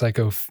American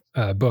Psycho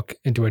book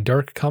into a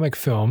dark comic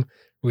film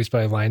released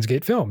by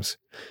Lionsgate Films.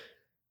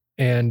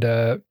 And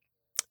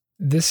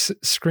this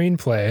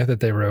screenplay that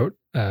they wrote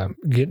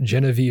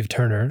Genevieve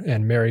Turner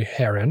and Mary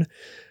Harron,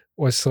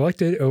 was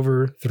selected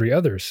over 3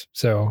 others.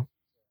 So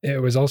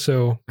it was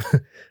also,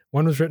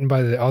 one was written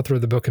by the author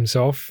of the book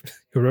himself,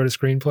 who wrote a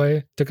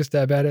screenplay, took a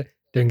stab at it,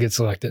 didn't get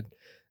selected.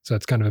 So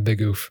it's kind of a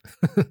big oof.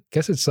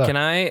 Guess it sucked. Can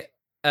I,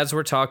 as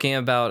we're talking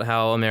about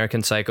how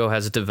American Psycho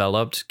has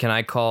developed, can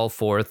I call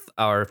forth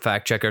our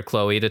fact checker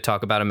Chloe to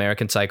talk about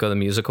American Psycho the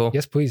musical?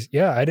 Yes, please.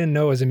 Yeah, I didn't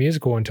know it was a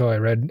musical until I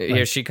read.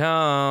 Here she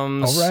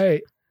comes. All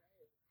right.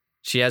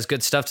 She has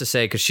good stuff to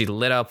say because she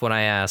lit up when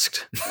I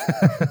asked.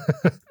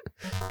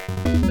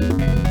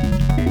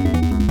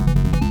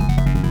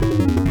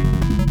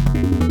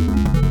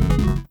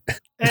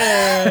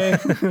 Hey.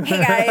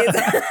 Hey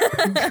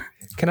guys.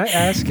 Can I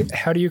ask,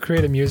 how do you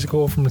create a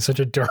musical from such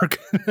a dark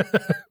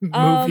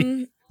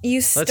movie? You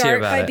hear start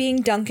about by it.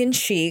 being Duncan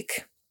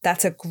Sheik.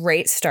 That's a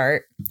great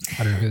start.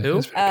 I don't know who that Who?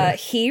 is. Okay.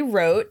 He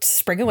wrote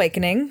Spring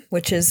Awakening,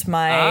 which is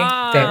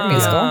my favorite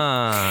musical.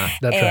 That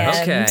tracks.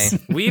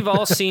 and- Okay. We've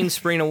all seen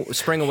Spring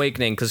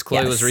Awakening because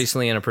Chloe was Yes.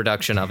 recently in a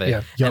production of it.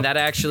 Yeah. Yup. And that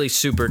actually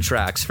super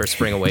tracks for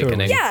Spring Awakening.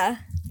 Totally. Yeah.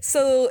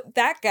 So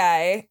that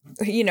guy,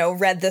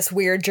 read this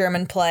weird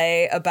German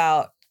play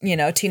about,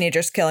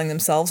 teenagers killing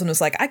themselves and was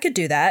like, I could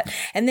do that.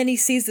 And then he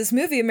sees this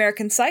movie,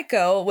 American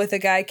Psycho, with a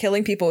guy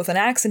killing people with an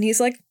axe. And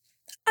he's like,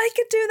 I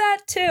could do that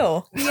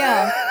too.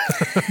 Yeah.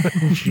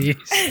 Jeez.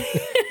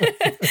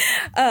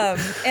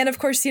 And of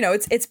course,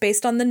 it's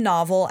based on the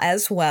novel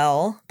as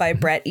well by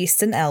Bret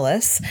Easton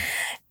Ellis.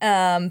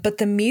 But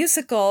the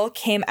musical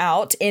came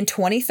out in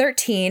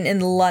 2013 in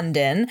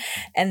London,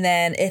 and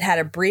then it had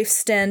a brief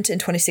stint in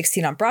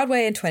 2016 on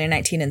Broadway, and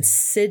 2019 in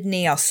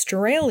Sydney,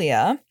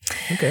 Australia.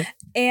 Okay.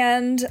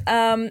 And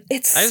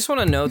it's I just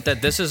want to note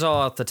that this is all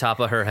off the top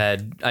of her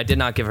head. I did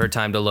not give her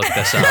time to look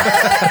this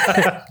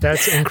up.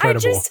 That's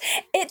incredible.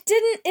 it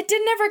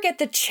didn't ever get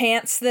the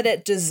chance that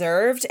it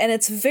deserved, and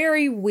it's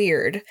very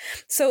weird.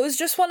 So it was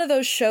just one of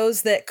those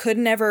shows that could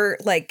never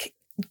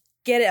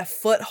get a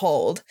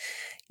foothold.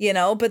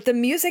 But the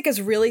music is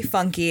really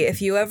funky.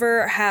 If you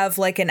ever have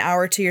an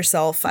hour to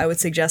yourself, I would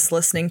suggest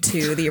listening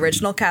to the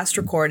original cast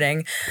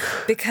recording,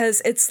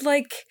 because it's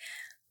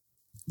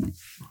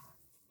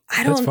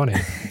That's funny.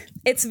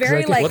 it's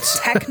very What's-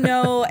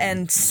 techno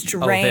and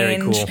strange. very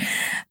cool.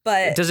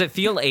 But Does it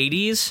feel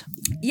 80s?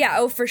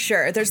 yeah, for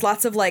sure. There's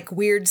lots of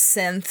weird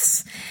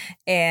synths,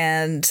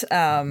 and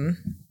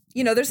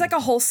there's a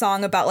whole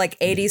song about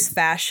 80s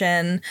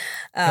fashion.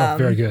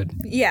 Very good.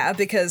 Yeah,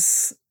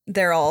 because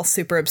they're all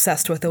super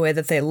obsessed with the way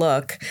that they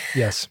look.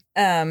 Yes.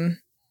 And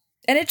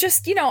it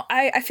just,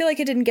 I feel like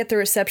it didn't get the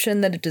reception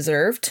that it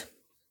deserved.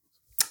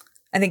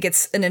 I think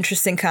it's an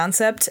interesting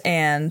concept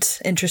and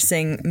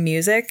interesting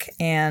music,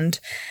 and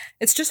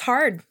it's just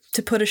hard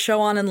to put a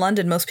show on in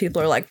London. Most people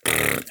are like,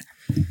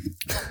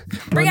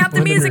 bring out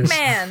the music,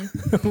 man.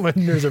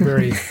 Londoners are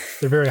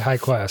they're very high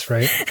class,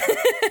 right?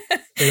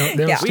 They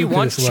don't Yeah. stoop We to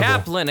want this level.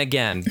 Chaplin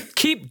again.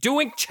 Keep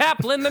doing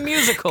Chaplin the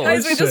musical.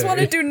 Guys, we just say. want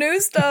to do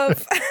new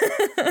stuff.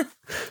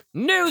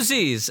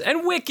 Newsies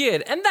and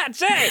Wicked, and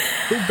that's it.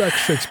 Bring back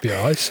Shakespeare,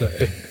 I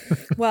say.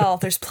 Well,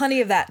 there's plenty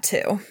of that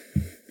too.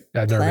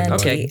 I've never been to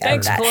Plenty Okay, of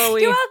thanks, that.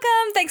 Chloe. You're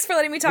welcome. Thanks for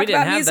letting me talk We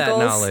didn't about have musicals.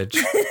 that knowledge.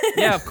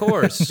 Yeah, of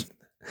course.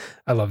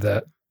 I love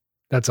that.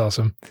 That's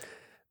awesome.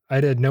 I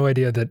had no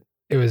idea that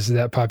it was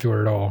that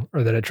popular at all,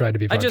 or that it tried to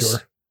be popular.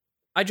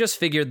 I just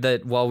figured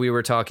that while we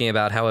were talking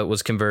about how it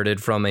was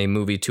converted from a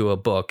movie to a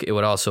book, it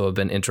would also have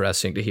been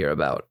interesting to hear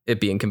about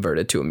it being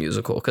converted to a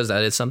musical, because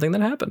that is something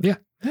that happened. Yeah.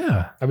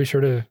 Yeah. I'll be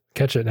sure to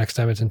catch it next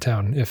time it's in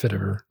town, if it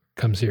ever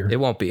comes here. It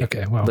won't be.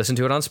 Okay, well, Listen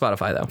to it on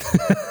Spotify,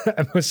 though.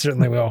 I most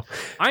certainly will.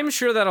 I'm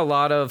sure that a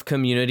lot of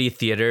community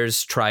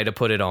theaters try to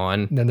put it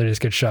on. And then they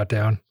just get shot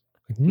down.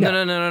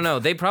 No.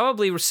 They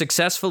probably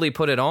successfully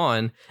put it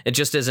on. It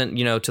just isn't,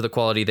 to the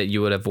quality that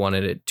you would have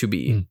wanted it to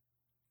be. Mm.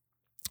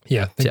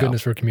 Yeah, thank So.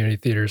 goodness for community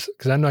theaters,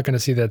 because I'm not going to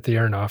see that at the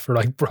Aronoff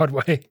or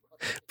Broadway.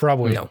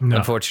 Probably. No, No.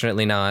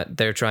 unfortunately not.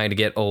 They're trying to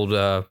get old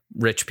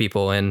rich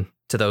people into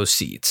those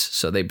seats,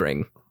 so they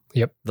bring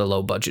the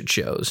low budget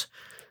shows.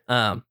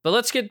 But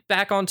let's get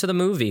back onto the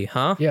movie,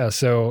 huh? Yeah,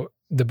 so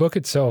the book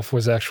itself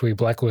was actually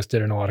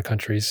blacklisted in a lot of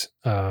countries.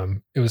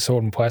 It was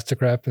sold in plastic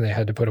wrap, and they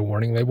had to put a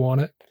warning label on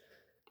it.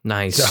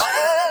 Nice. So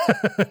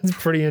it's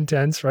pretty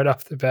intense right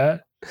off the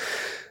bat.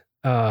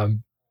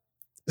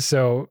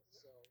 So,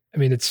 I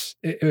mean,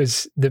 it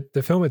was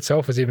the film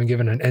itself was even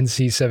given an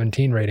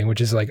NC-17 rating,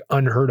 which is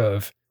unheard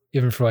of,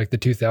 even for the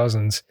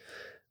 2000s.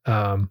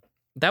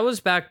 That was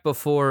back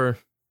before.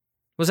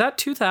 Was that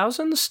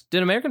 2000s?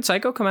 Did American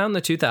Psycho come out in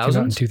the Came out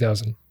in 2000s?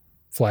 2000,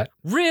 flat.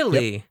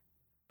 Really?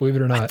 Believe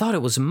it or I not. thought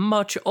it was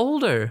much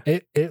older.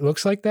 It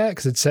looks like that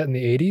because it's set in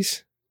the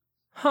 80s,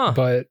 Huh.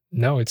 but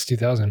no, it's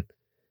 2000.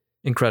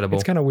 Incredible.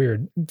 It's kind of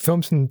weird.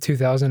 Films from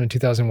 2000 and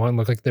 2001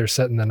 look like they're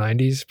set in the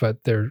 90s,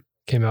 but they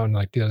came out in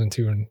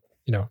 2002, and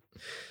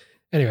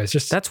anyways,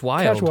 just That's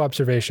wild. casual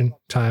observation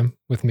time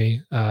with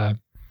me.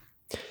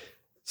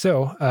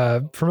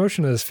 So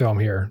promotion of this film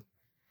here.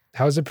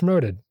 How is it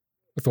promoted?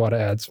 With a lot of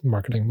ads,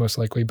 marketing most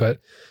likely, but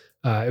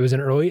it was an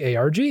early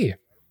ARG,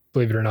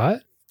 believe it or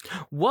not.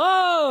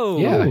 Whoa!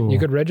 Yeah, Ooh. you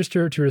could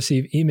register to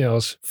receive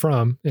emails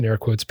from, in air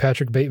quotes,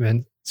 Patrick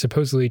Bateman,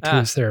 supposedly to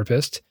his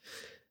therapist.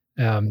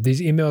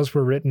 These emails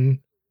were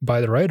written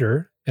by the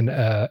writer and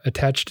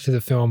attached to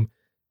the film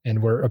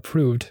and were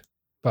approved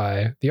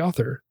by the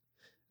author.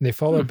 And they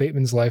follow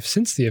Bateman's life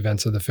since the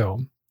events of the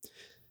film.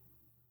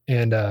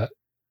 And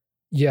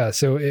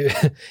so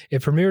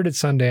it premiered at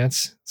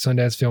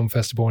Sundance Film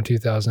Festival in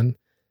 2000.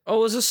 Oh,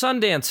 it was a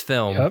Sundance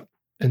film. Yep.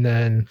 And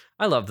then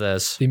I love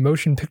this. the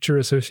Motion Picture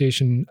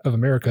Association of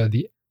America,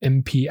 the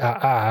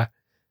MPAA,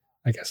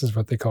 I guess is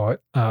what they call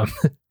it,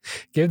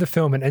 gave the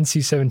film an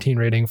NC-17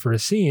 rating for a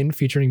scene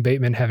featuring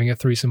Bateman having a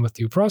threesome with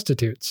two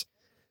prostitutes.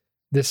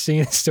 This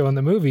scene is still in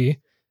the movie,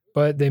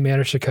 but they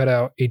managed to cut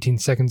out 18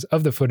 seconds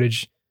of the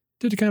footage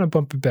to kind of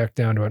bump it back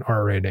down to an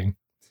R rating.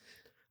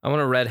 I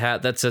want a red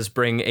hat that says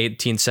bring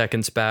 18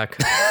 seconds back.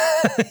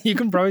 You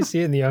can probably see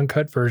it in the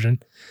uncut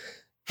version.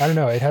 I don't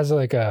know. It has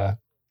like a...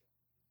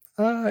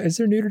 is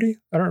there nudity?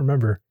 I don't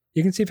remember.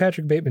 You can see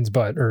Patrick Bateman's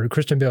butt or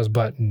Christian Bale's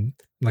butt in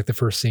like the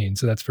first scene.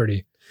 So that's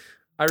pretty...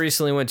 I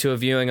recently went to a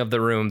viewing of The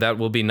Room. That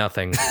will be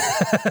nothing.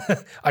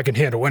 I can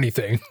handle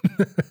anything.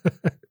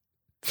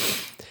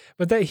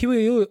 But that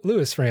Huey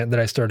Lewis rant that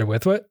I started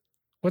with, what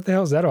the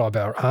hell is that all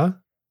about, huh?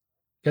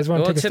 You guys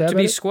want to take a it's hip stab to at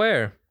be it?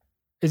 square.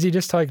 Is he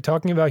just like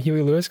talking about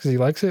Huey Lewis because he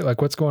likes it?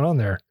 Like what's going on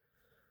there?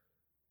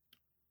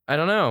 I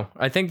don't know.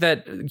 I think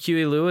that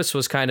Huey Lewis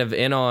was kind of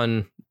in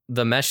on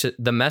the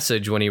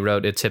message when he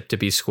wrote "It's hip to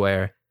be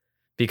square,"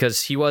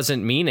 because he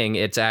wasn't meaning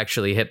it's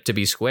actually hip to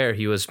be square.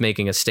 He was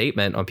making a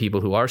statement on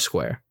people who are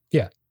square.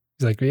 Yeah,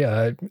 he's like,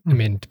 I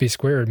mean, to be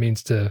square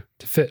means to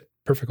fit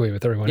perfectly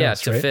with everyone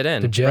else, to right? fit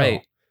in, to gel,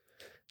 right?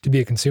 To be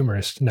a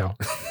consumerist, no.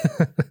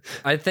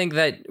 I think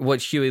that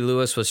what Huey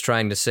Lewis was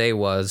trying to say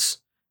was,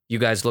 you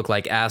guys look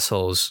like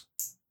assholes.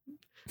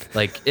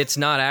 Like, it's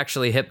not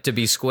actually hip to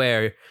be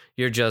square.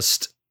 You're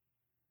just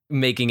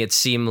making it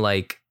seem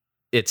like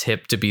it's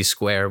hip to be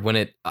square when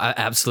it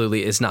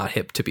absolutely is not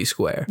hip to be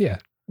square. Yeah.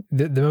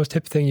 The most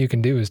hip thing you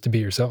can do is to be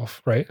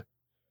yourself, right?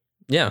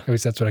 Yeah. At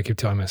least that's what I keep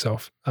telling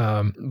myself.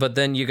 But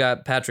then you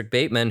got Patrick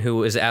Bateman,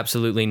 who is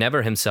absolutely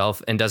never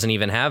himself and doesn't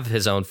even have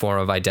his own form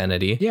of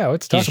identity. Yeah,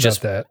 let's talk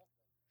about that.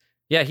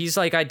 Yeah, he's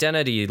like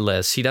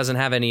identityless. He doesn't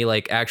have any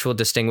like actual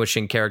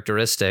distinguishing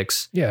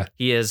characteristics. Yeah.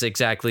 He is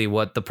exactly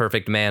what the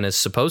perfect man is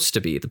supposed to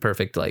be, the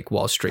perfect like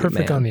Wall Street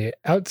Perfect man. on the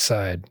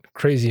outside,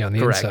 crazy on the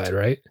Correct. inside,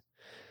 right?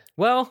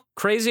 Well,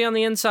 crazy on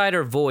the inside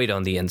or void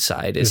on the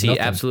inside? There's Is he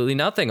nothing. absolutely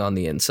nothing on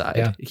the inside?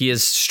 Yeah. He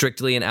is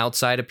strictly an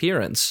outside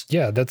appearance.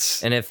 Yeah,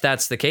 that's... And if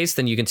that's the case,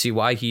 then you can see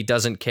why he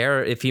doesn't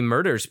care if he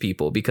murders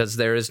people, because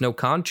there is no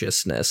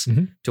consciousness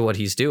to what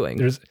he's doing.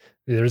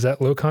 There's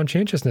that low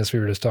conscientiousness we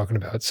were just talking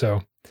about.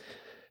 So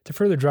to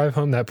further drive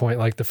home that point,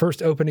 like the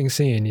first opening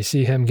scene, you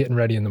see him getting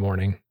ready in the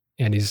morning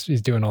and he's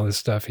doing all this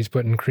stuff. He's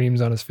putting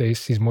creams on his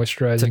face. He's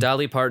moisturizing. To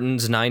Dolly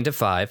Parton's 9 to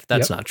 5.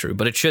 That's not true,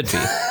 but it should be.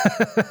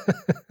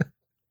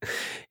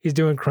 He's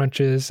doing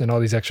crunches and all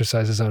these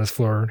exercises on his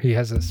floor. He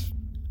has this...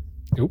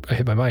 Oop, I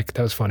hit my mic.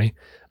 That was funny.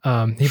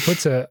 He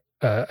puts an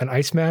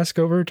ice mask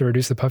over to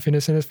reduce the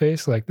puffiness in his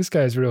face. Like, this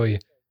guy's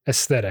really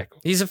aesthetic.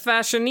 He's a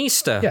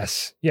fashionista.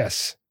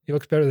 Yes. He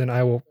looks better than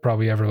I will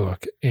probably ever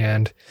look.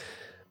 And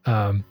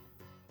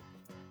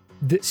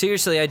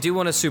seriously, I do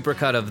want a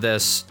supercut of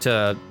this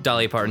to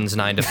Dolly Parton's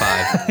 9 to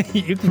 5.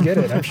 you can get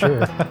it, I'm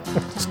sure.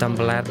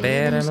 Stumble out of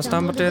bed and I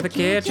stumble to the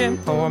kitchen,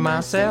 pour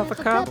myself a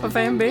cup of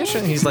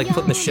ambition. He's like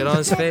putting the shit on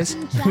his face.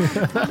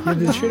 Yeah,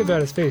 the shit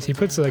about his face, he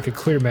puts like a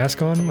clear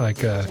mask on.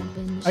 Like,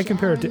 I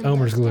compare it to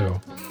Elmer's glue.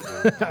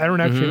 I don't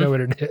actually know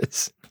what it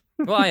is.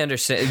 Well, I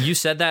understand. You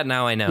said that,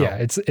 now I know. Yeah,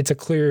 it's a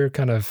clear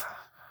kind of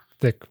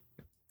thick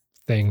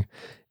thing.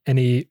 And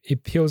he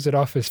peels it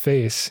off his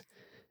face.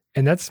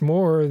 And that's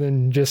more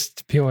than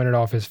just peeling it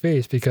off his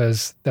face,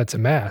 because that's a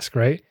mask,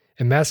 right?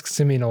 And masks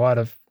can mean a lot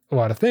of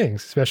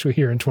things, especially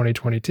here in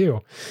 2022.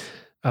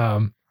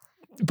 But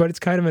it's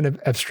kind of an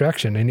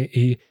abstraction. And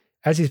he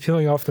as he's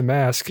peeling off the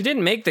mask. You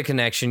didn't make the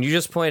connection. You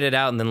just pointed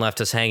out and then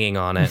left us hanging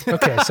on it.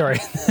 Okay, sorry.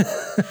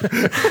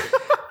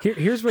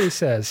 Here's what he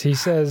says. He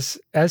says,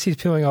 as he's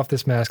peeling off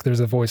this mask, there's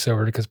a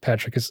voiceover because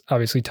Patrick is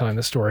obviously telling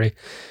the story.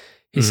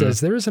 He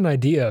says, there is an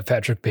idea of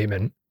Patrick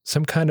Bateman,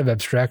 some kind of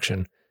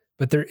abstraction,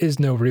 but there is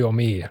no real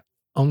me,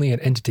 only an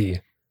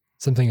entity,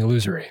 something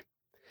illusory.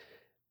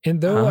 And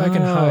though I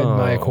can hide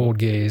my cold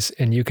gaze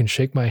and you can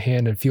shake my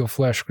hand and feel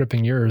flesh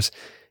gripping yours,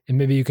 and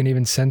maybe you can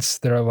even sense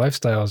that our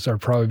lifestyles are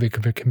probably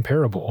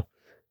comparable,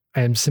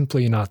 I am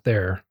simply not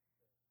there.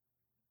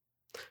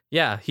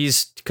 Yeah,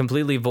 he's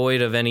completely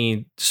void of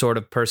any sort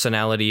of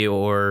personality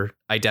or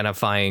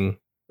identifying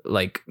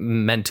like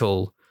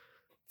mental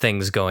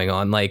things going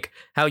on. Like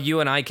how you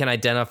and I can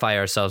identify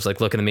ourselves,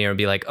 like look in the mirror and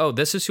be like, oh,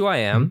 this is who I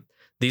am.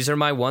 These are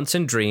my wants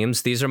and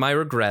dreams. These are my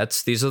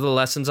regrets. These are the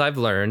lessons I've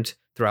learned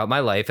throughout my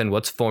life and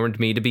what's formed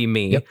me to be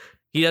me. Yep.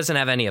 He doesn't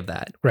have any of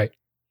that. Right.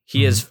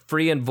 He is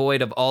free and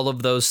void of all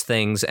of those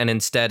things and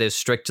instead is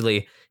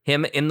strictly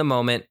him in the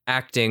moment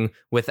acting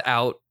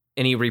without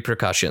any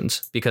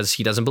repercussions because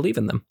he doesn't believe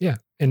in them. Yeah.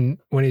 And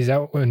when he's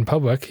out in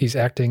public, he's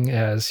acting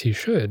as he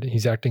should.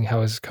 He's acting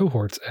how his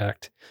cohorts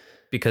act.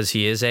 Because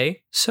he is a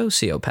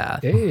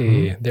sociopath.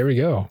 Hey, there we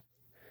go.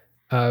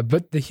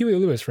 But the Huey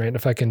Lewis rant,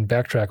 if I can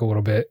backtrack a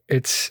little bit,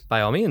 it's...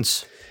 By all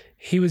means.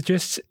 He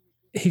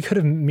could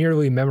have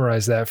merely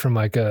memorized that from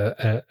like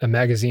a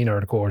magazine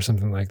article or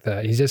something like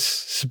that. He's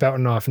just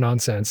spouting off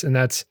nonsense. And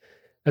that's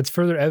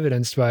further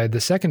evidenced by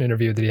the second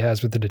interview that he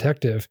has with the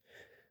detective,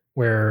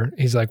 where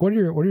he's like, what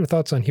are your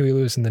thoughts on Huey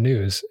Lewis in the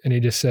news? And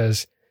he just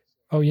says,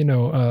 oh,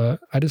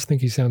 I just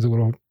think he sounds a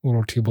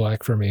little too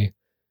black for me.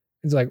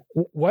 It's like,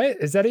 what?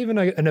 Is that even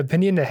an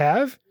opinion to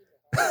have?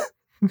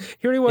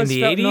 Here he was in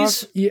the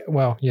 80s? Yeah,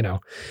 well,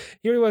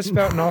 here he was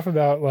spouting off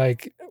about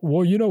like,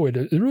 well,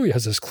 it really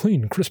has this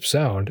clean, crisp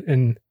sound.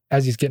 And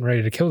as he's getting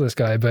ready to kill this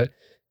guy. But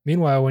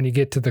meanwhile, when you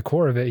get to the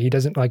core of it, he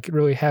doesn't like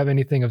really have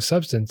anything of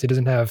substance. He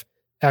doesn't have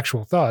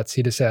actual thoughts.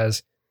 He just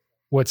has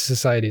what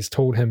society's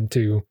told him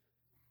to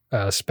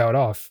spout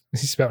off.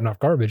 He's spouting off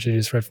garbage that he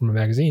just read from a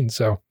magazine.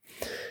 So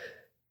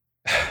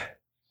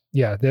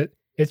yeah,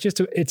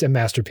 it's a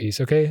masterpiece.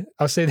 Okay.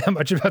 I'll say that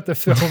much about the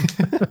film.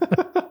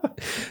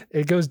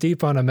 It goes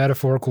deep on a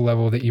metaphorical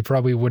level that you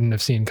probably wouldn't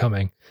have seen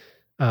coming.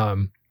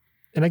 And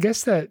I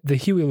guess that the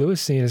Huey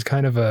Lewis scene is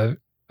kind of a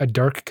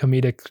dark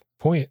comedic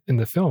point in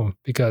the film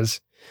because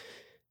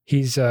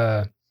he's,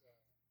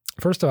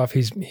 first off,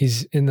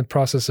 he's in the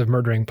process of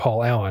murdering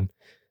Paul Allen,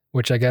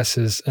 which I guess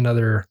is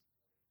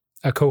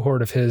a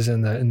cohort of his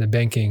in the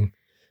banking,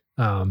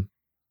 the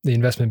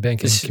investment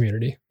banking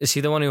community. Is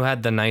he the one who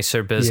had the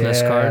nicer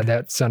business card?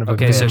 That son of a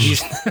bitch. bitch.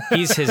 So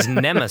he's his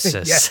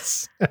nemesis.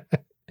 Yes.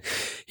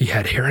 He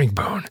had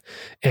herringbone,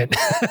 and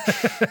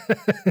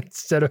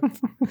instead of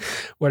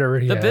whatever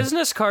he had. The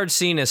business card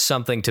scene is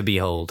something to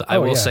behold. I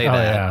will say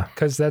that.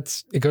 Because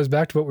it goes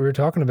back to what we were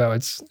talking about.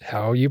 It's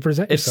how you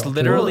present yourself. It's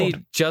literally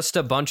just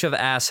a bunch of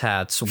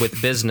asshats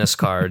with business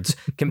cards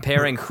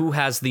comparing who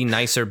has the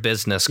nicer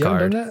business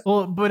card.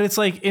 Well, but it's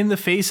like in the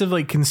face of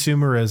like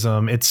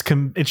consumerism,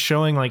 it's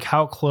showing like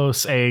how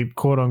close a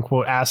quote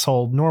unquote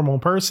asshole normal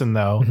person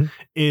though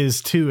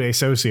is to a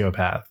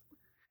sociopath.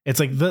 It's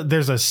like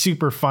there's a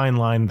super fine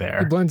line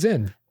there. He blends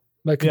in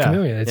like a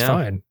chameleon. It's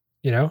fine,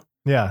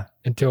 Yeah.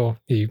 Until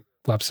he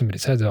lops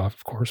somebody's heads off,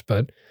 of course.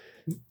 But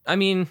I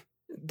mean,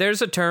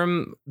 there's a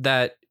term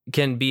that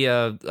can be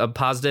a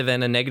positive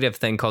and a negative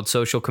thing called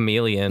social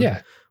chameleon.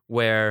 Yeah.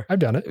 Where I've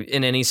done it.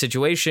 In any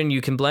situation, you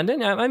can blend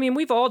in. I mean,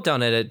 we've all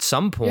done it at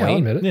some point. Yeah, I'll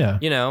admit it.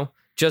 Yeah.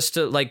 Just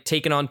to like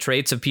taking on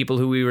traits of people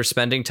who we were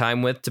spending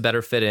time with to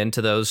better fit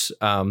into those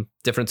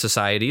different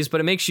societies.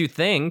 But it makes you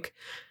think,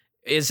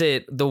 is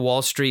it the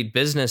Wall Street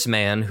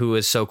businessman who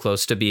is so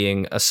close to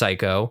being a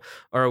psycho?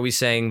 Or are we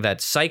saying that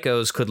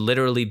psychos could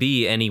literally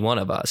be any one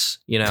of us,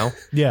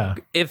 Yeah.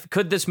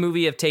 Could this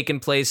movie have taken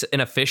place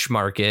in a fish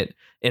market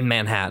in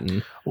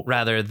Manhattan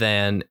rather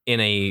than in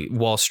a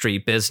Wall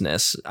Street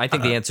business? I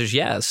think the answer is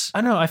yes.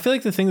 I know. I feel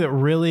like the thing that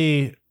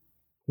really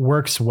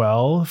works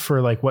well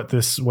for like what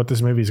this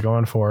movie is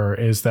going for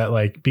is that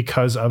like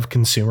because of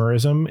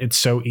consumerism, it's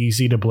so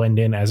easy to blend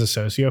in as a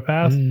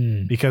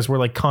sociopath because we're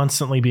like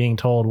constantly being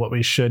told what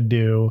we should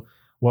do,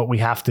 what we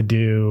have to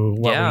do,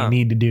 what we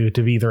need to do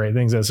to be the right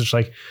things. It's just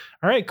like,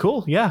 all right,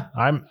 cool. Yeah.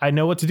 I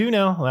know what to do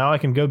now. Now I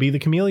can go be the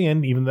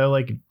chameleon, even though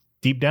like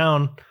deep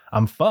down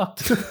I'm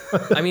fucked.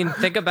 I mean,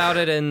 think about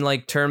it in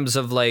like terms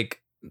of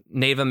like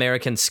Native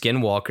American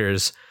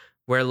skinwalkers,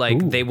 where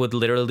like they would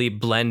literally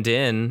blend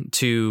in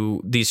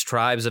to these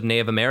tribes of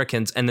Native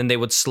Americans and then they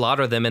would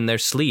slaughter them in their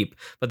sleep.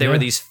 But they were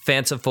these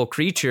fanciful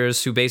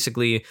creatures who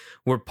basically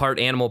were part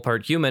animal,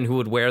 part human, who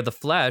would wear the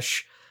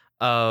flesh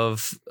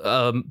of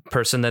a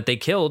person that they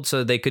killed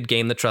so they could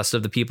gain the trust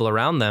of the people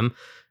around them.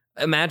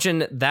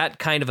 Imagine that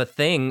kind of a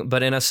thing,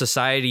 but in a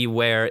society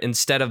where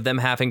instead of them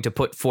having to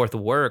put forth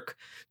work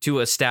to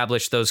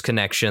establish those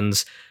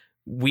connections,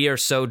 we are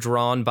so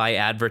drawn by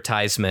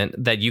advertisement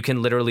that you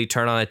can literally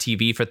turn on a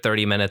TV for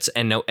 30 minutes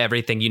and know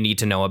everything you need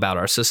to know about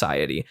our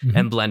society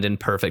and blend in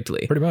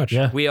perfectly. Pretty much.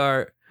 Yeah.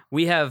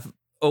 We have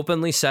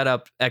openly set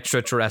up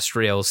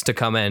extraterrestrials to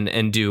come in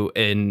and do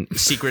a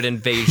secret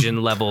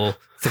invasion level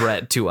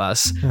threat to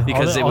us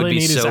because it would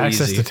be so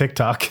easy. Access to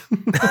TikTok.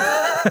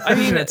 I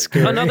mean,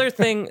 another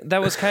thing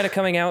that was kind of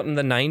coming out in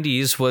the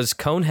 90s was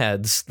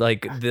Coneheads,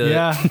 like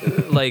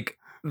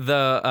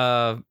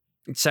the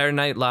Saturday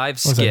Night Live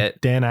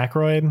skit. Dan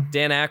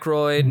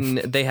Aykroyd, and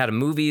they had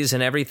movies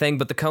and everything,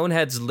 but the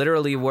Coneheads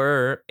literally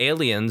were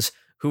aliens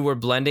who were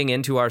blending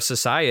into our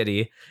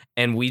society,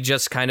 and we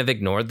just kind of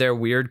ignored their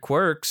weird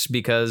quirks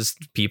because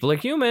people are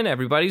human,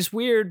 everybody's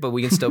weird, but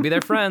we can still be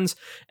their friends.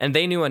 And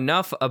they knew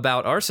enough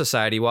about our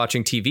society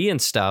watching TV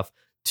and stuff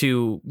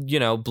to,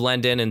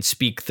 blend in and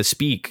speak the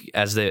speak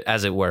as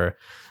it were.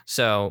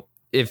 So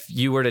if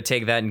you were to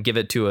take that and give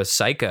it to a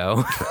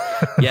psycho,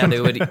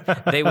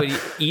 they would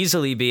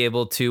easily be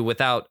able to,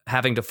 without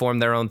having to form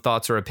their own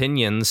thoughts or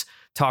opinions,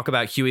 talk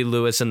about Huey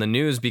Lewis in the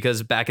news,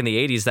 because back in the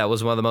 80s, that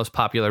was one of the most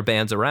popular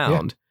bands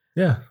around.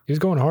 Yeah. He was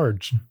going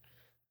hard.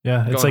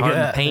 Yeah. It's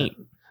like paint.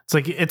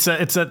 it's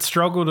that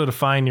struggle to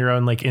define your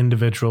own like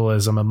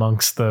individualism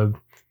amongst the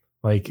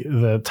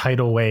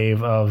tidal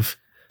wave of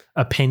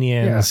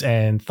opinions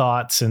and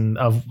thoughts and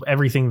of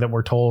everything that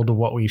we're told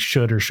what we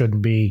should or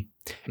shouldn't be.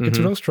 It's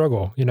a real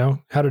struggle,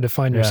 how to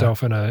define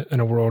yourself in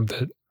a world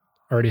that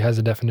already has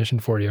a definition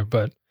for you.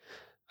 But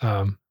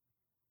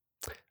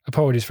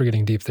apologies for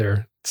getting deep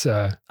there. It's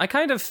I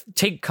kind of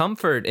take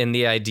comfort in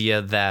the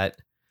idea that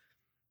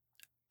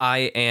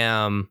I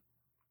am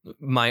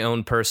my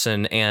own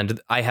person and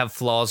I have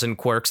flaws and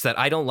quirks that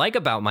I don't like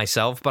about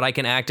myself, but I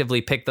can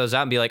actively pick those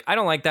out and be like, I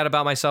don't like that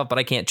about myself, but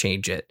I can't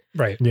change it.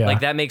 right. Yeah.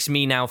 Like that makes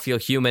me now feel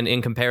human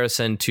in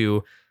comparison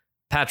to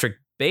Patrick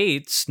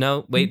Bates.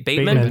 No, wait,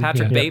 Bateman? Bateman,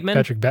 Patrick yeah. Bateman?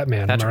 Patrick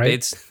Batman. Patrick am I right?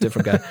 Bates,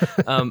 different guy.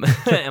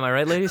 Am I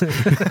right, ladies?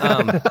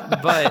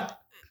 But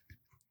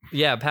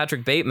yeah,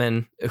 Patrick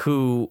Bateman,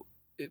 who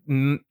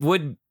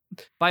would,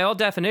 by all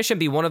definition,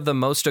 be one of the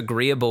most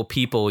agreeable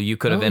people you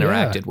could have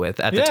interacted with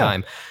at the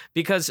time.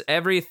 Because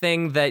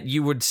everything that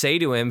you would say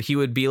to him, he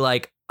would be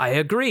like, I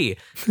agree.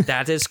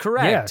 That is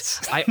correct.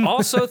 Yes. I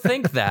also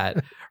think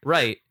that.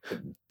 Right.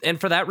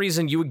 And for that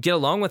reason, you would get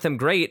along with him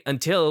great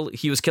until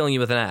he was killing you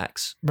with an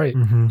axe. Right.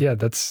 Mhm. Yeah,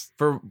 that's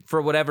For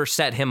whatever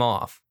set him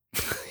off,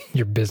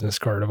 your business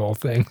card of all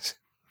things.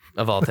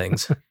 of all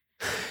things.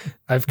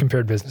 I've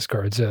compared business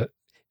cards. It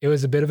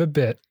was a bit of a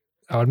bit.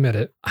 I'll admit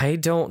it. I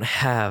don't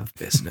have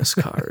business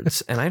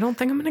cards, and I don't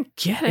think I'm going to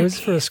get It was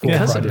for a school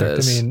because of project.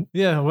 this. I mean,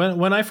 Yeah,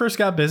 when I first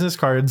got business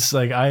cards,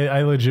 like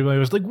I legitimately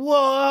was like,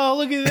 "Whoa,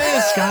 look at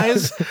this,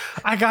 guys!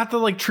 I got the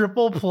like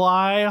triple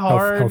ply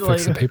hard." how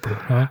fix the like, paper,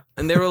 huh?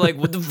 And they were like,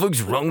 "What the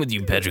fuck's wrong with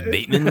you, Patrick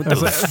Bateman? What the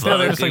was like- fuck? they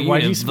were just like, Are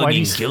why'd you you- gonna why'd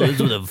you- fucking kill us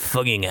with a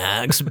fucking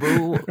axe,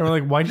 bro?" they were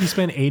like, "Why'd you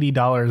spend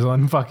 $80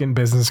 on fucking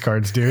business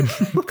cards, dude?"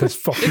 Because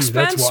fuck you,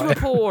 that's Expense why.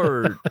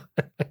 report.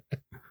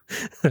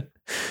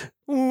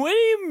 What do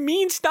you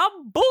mean? Stop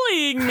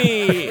bullying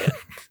me!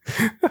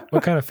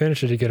 What kind of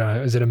finish did you get on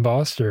it? Was it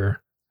embossed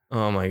or?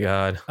 Oh my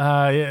god.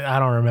 Yeah, I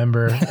don't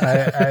remember.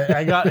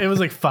 I got it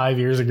was like 5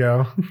 years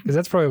ago. Because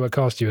that's probably what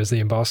cost you is the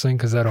embossing.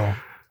 Because that'll,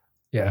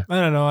 yeah.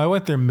 I don't know. I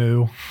went through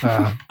Moo.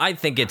 I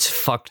think it's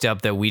fucked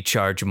up that we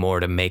charge more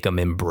to make them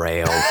in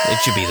Braille. It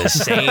should be the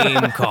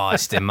same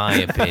cost, in my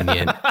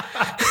opinion.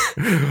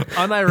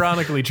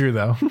 Unironically true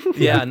though.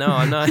 Yeah, no,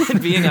 I'm not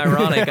being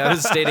ironic. I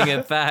was stating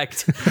a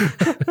fact.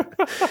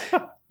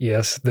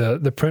 Yes,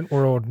 the print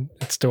world,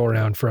 it's still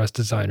around for us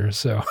designers.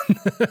 So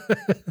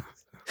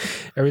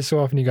every so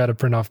often you got to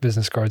print off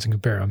business cards and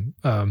compare them.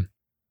 I'm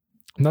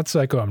not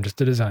psycho. I'm just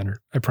a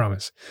designer. I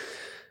promise.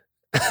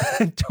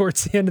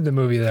 Towards the end of the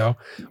movie, though,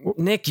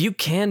 Nick, you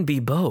can be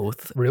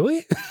both.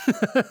 really?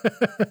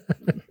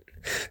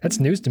 That's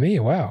news to me.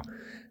 Wow.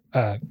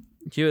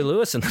 Huey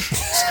Lewis and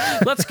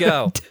let's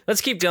go. Let's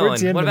keep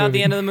Towards the going. end What of the about movie.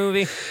 the end of the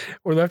movie?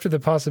 We're left with the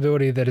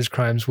possibility that his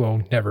crimes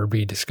will never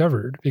be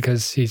discovered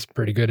because he's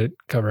pretty good at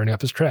covering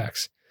up his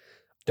tracks.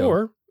 Dope.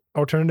 Or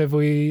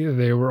alternatively,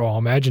 they were all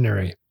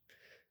imaginary.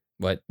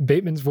 What?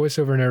 Bateman's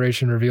voiceover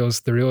narration reveals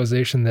the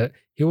realization that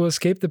he will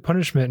escape the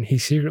punishment he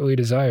secretly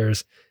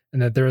desires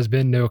and that there has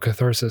been no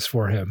catharsis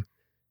for him.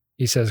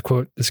 He says,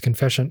 quote, "This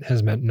confession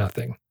has meant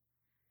nothing."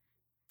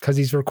 Because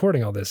he's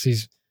recording all this.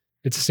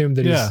 It's assumed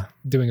that he's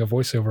doing a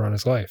voiceover on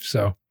his life.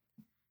 So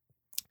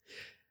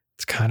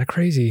it's kind of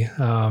crazy.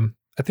 I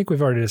think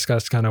we've already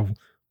discussed kind of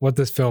what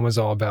this film is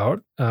all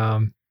about.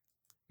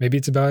 Maybe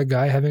it's about a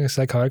guy having a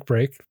psychotic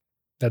break.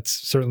 That's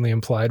certainly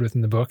implied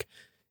within the book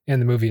and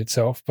the movie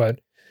itself, but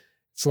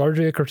it's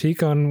largely a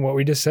critique on what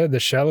we just said, the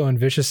shallow and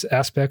vicious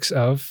aspects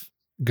of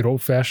good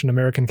old-fashioned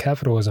American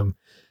capitalism.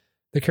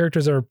 The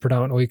characters are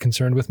predominantly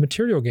concerned with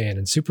material gain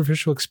and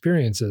superficial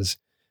experiences.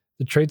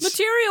 The traits...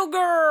 Material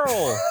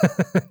Girl.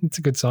 It's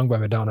a good song by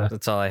Madonna.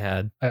 That's all I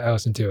had. I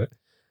listened to it.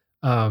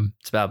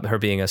 It's about her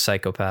being a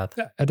psychopath,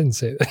 I didn't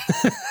say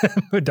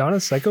that.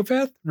 Madonna's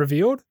psychopath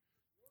revealed?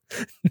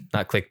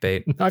 not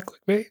clickbait. Not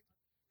clickbait.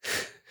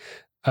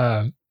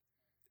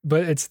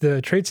 But it's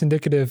the traits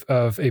indicative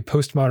of a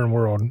postmodern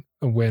world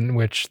in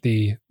which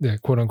the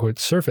quote unquote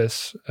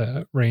surface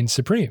reigns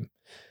supreme.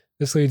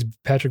 This leads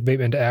Patrick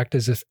Bateman to act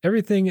as if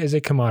everything is a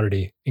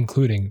commodity,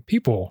 including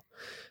people,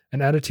 an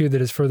attitude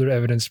that is further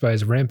evidenced by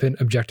his rampant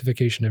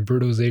objectification and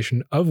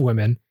brutalization of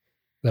women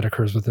that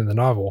occurs within the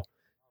novel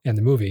and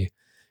the movie.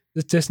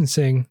 This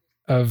distancing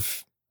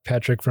of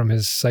Patrick from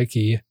his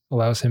psyche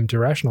allows him to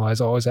rationalize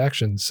all his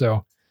actions.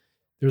 So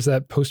there's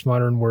that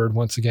postmodern word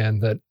once again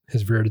that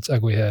has reared its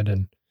ugly head.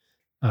 And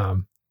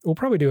we'll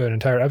probably do an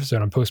entire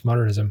episode on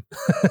postmodernism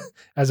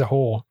as a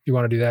whole. If you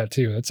want to do that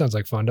too, that sounds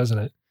like fun, doesn't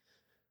it?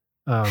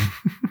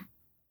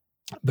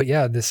 But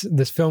yeah,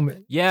 this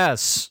film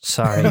Yes.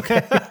 Sorry.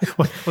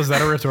 Was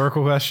that a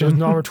rhetorical is question?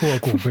 not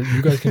rhetorical, but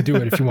you guys can do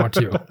it if you want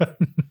to.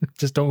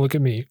 Just don't look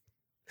at me.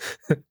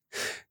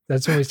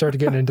 That's when we start to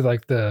get into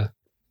like the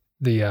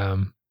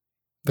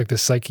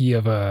psyche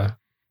of a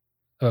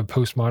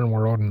postmodern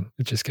world, and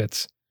it just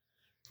gets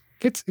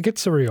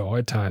surreal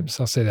at times.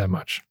 I'll say that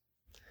much.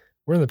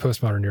 We're in the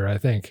postmodern era, I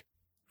think.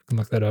 I can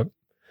look that up.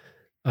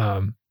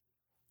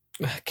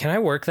 Can I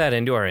work that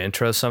into our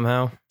intro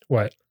somehow?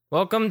 What?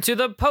 Welcome to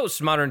the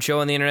postmodern show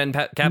on the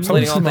internet,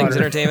 encapsulating all things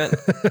entertainment.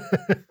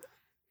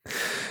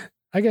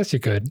 I guess you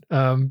could.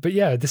 But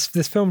yeah,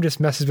 this film just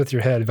messes with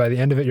your head. By the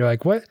end of it, you're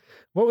like, what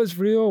was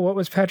real? What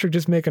was Patrick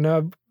just making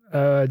up?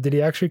 Did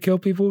he actually kill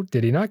people?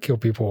 Did he not kill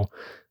people?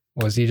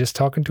 Was he just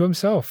talking to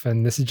himself?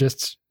 And this is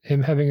just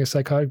him having a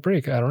psychotic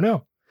break. I don't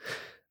know.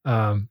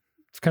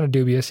 It's kind of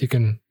dubious. You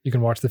can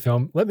watch the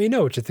film. Let me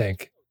know what you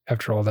think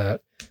after all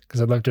that,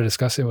 because I'd love to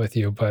discuss it with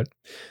you. But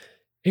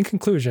in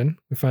conclusion,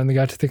 we finally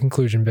got to the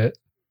conclusion bit.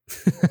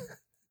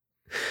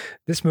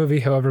 This movie,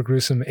 however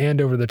gruesome and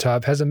over the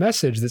top, has a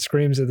message that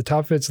screams at the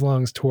top of its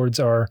lungs towards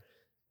our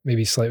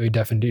maybe slightly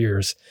deafened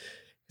ears.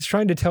 It's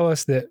trying to tell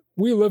us that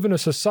we live in a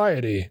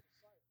society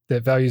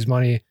that values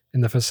money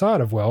and the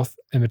facade of wealth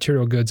and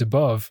material goods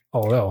above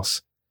all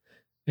else.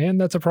 And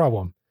that's a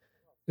problem.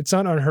 It's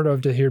not unheard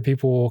of to hear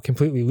people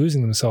completely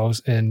losing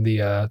themselves in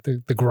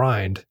the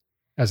grind,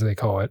 as they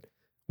call it,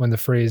 when the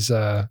phrase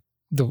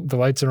the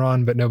lights are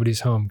on but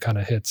nobody's home kind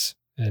of hits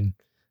and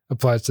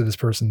applies to this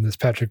person, this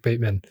Patrick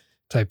Bateman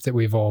type that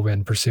we've all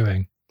been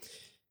pursuing.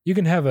 You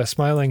can have a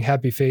smiling,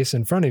 happy face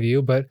in front of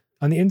you, but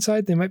on the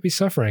inside, they might be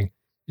suffering,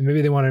 and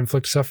maybe they want to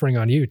inflict suffering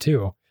on you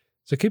too.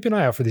 So keep an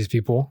eye out for these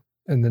people,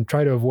 and then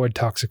try to avoid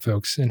toxic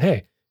folks. And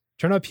hey,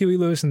 turn up Huey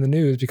Lewis in the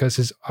news because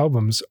his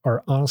albums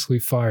are honestly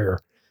fire.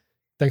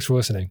 Thanks for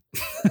listening.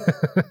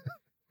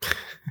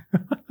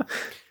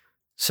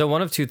 So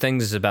one of two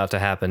things is about to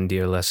happen,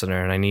 dear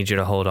listener, and I need you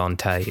to hold on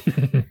tight.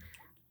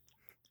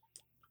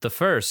 The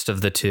first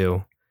of the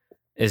two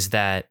is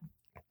that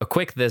a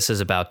quick this is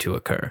about to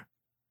occur.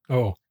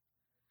 Oh.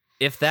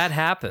 If that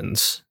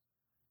happens,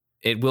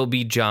 it will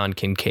be John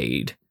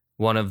Kincaid,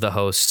 one of the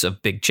hosts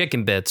of Big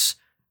Chicken Bits,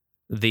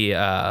 the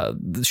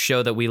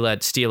show that we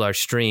let steal our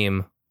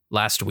stream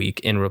last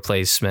week in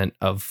replacement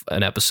of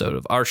an episode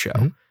of our show.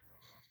 Mm-hmm.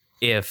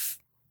 If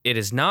it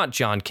is not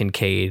John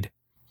Kincaid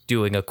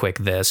doing a quick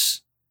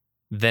this,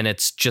 then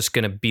it's just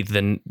going to be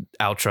the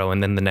outro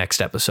and then the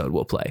next episode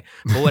will play.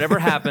 But whatever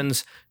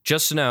happens,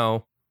 just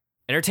know,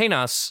 entertain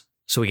us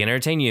so we can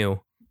entertain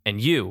you, and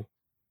you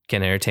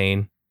can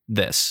entertain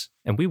this.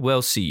 And we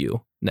will see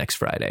you next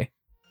Friday.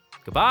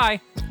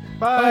 Goodbye.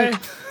 Bye.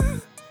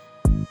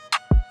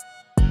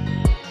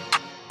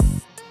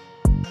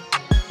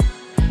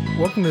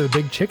 Welcome to the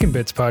Big Chicken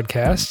Bits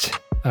podcast.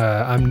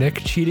 I'm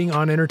Nick, cheating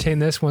on Entertain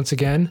This once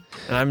again.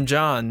 And I'm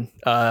John.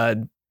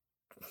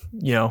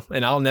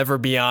 And I'll never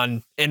be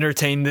on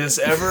Entertain This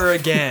ever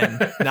again.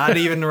 Not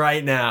even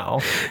right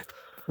now.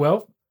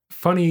 Well,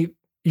 funny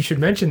you should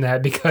mention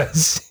that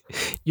because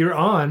you're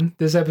on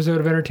this episode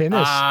of Entertain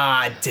This.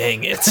 Ah,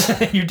 dang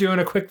it. You're doing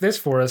a quick this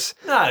for us.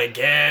 Not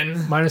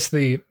again. Minus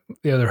the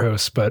other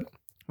hosts, but...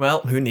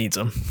 Well, who needs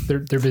them? They're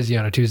busy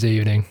on a Tuesday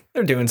evening.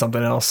 They're doing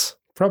something else.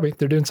 Probably.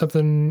 They're doing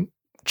something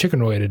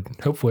chicken-related,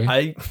 hopefully.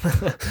 I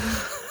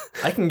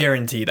can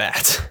guarantee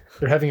that.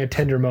 They're having a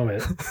tender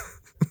moment.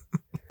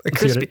 A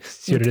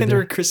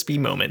tender, crispy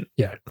moment.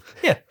 Yeah.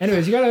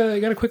 Anyways, you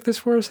got a quick this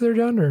for us there,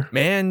 John? Or?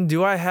 Man,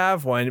 do I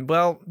have one?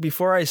 Well,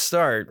 before I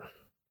start...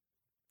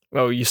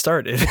 Well, you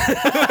started.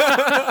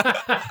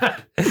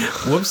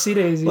 Whoopsie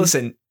daisy.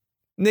 Listen,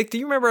 Nick, do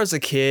you remember as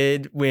a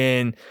kid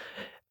when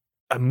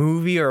a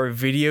movie or a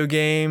video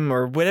game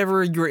or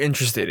whatever you were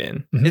interested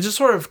in, it just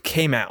sort of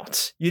came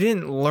out? You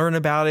didn't learn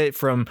about it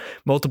from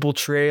multiple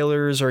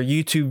trailers or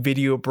YouTube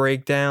video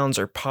breakdowns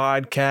or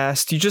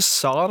podcasts. You just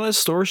saw it on a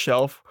store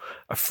shelf.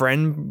 A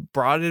friend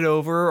brought it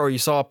over, or you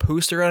saw a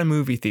poster at a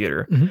movie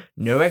theater. Mm-hmm.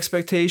 No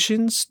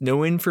expectations,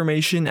 no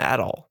information at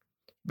all.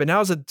 But now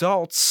as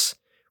adults,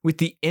 with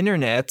the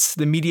internet,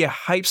 the media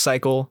hype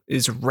cycle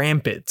is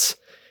rampant.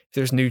 If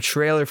there's a new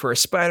trailer for a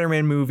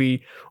Spider-Man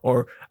movie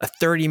or a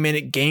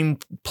 30-minute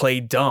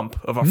gameplay dump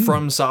of a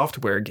From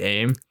Software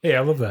game. Yeah,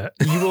 I love that.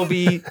 You will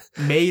be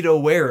made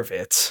aware of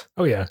it.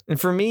 Oh, yeah. And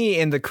for me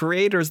and the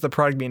creators of the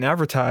product being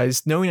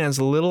advertised, knowing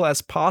as little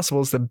as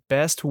possible is the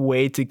best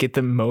way to get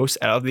the most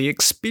out of the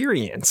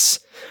experience.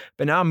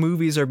 But now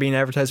movies are being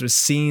advertised with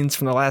scenes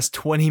from the last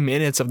 20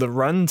 minutes of the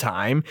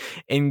runtime,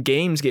 and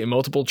games get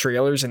multiple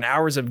trailers and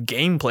hours of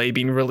gameplay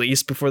being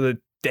released before the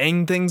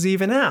dang thing's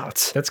even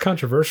out. That's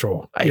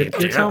controversial.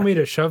 You're telling me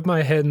to shove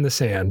my head in the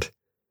sand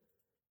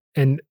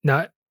and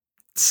not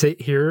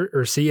sit here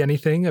or see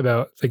anything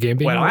about the game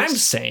being What released? I'm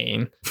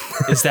saying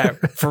is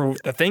that for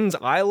the things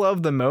I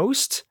love the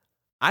most,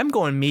 I'm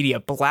going media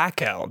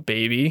blackout,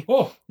 baby.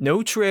 Oh.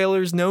 No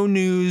trailers, no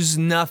news,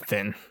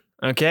 nothing.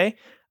 Okay?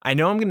 I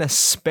know I'm going to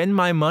spend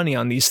my money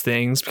on these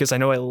things because I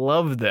know I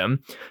love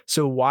them.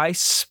 So why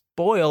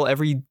spoil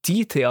every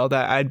detail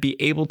that I'd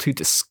be able to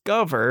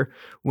discover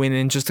when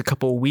in just a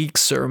couple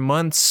weeks or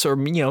months or,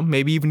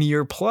 maybe even a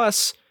year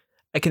plus,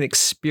 I can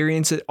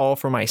experience it all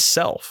for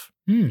myself.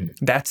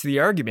 That's the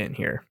argument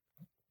here.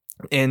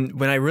 And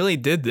when I really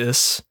did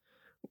this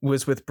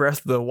was with Breath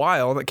of the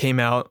Wild that came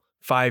out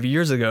 5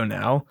 years ago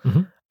now.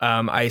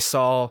 I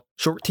saw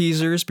short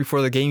teasers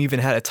before the game even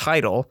had a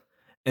title.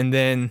 And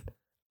then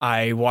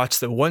I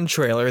watched the one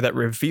trailer that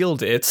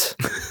revealed it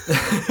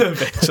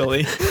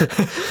eventually.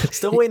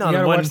 Still waiting on you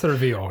gotta one. watch the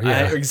reveal.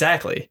 Yeah.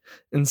 Exactly.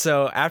 And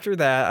so after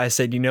that, I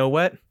said, you know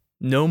what?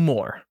 No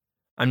more.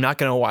 I'm not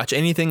going to watch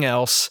anything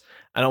else.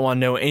 I don't want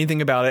to know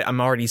anything about it. I'm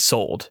already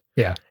sold.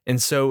 Yeah.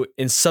 And so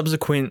in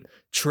subsequent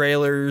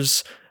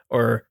trailers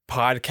or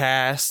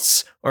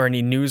podcasts or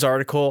any news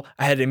article,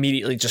 I had to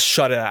immediately just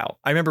shut it out.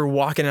 I remember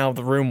walking out of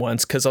the room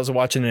once because I was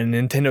watching a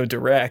Nintendo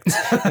Direct.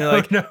 And they're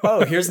like, no.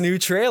 oh, here's a new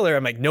trailer.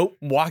 I'm like, nope,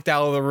 walked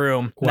out of the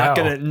room. Wow.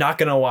 Not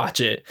gonna watch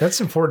it. That's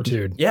some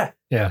fortitude. Yeah.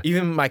 Yeah.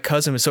 Even my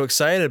cousin was so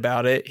excited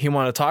about it. He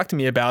wanted to talk to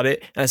me about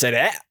it. And I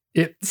said,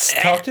 It's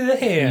talk to the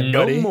hand,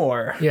 no buddy.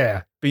 more.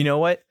 Yeah. But you know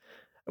what?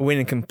 I went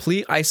in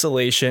complete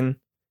isolation.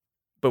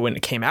 But when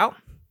it came out,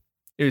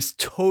 it was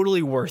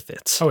totally worth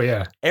it. Oh,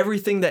 yeah.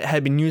 Everything that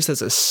had been used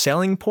as a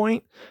selling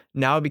point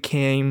now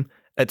became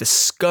a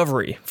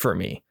discovery for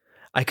me.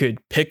 I could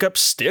pick up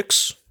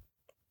sticks,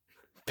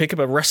 pick up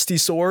a rusty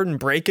sword and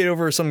break it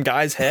over some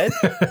guy's head.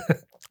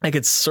 I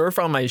could surf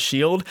on my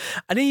shield.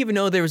 I didn't even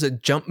know there was a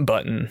jump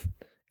button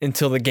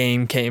until the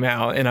game came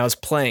out and I was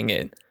playing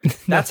it.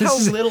 That's how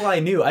little I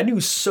knew. I knew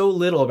so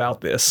little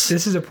about this.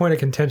 This is a point of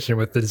contention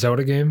with the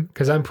Zelda game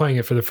because I'm playing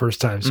it for the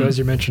first time. So as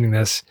you're mentioning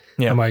this,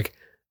 Yeah. I'm like,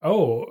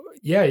 oh,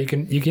 yeah, you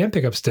can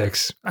pick up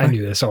sticks. I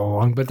knew this all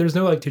along, but there's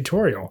no like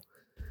tutorial.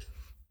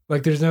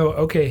 Like there's no,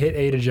 okay, hit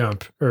A to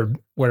jump or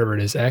whatever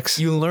it is, X.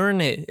 You learn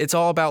it. It's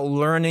all about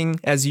learning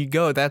as you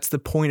go. That's the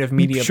point of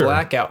Media Sure.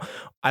 Blackout.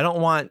 I don't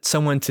want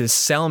someone to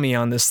sell me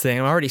on this thing.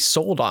 I'm already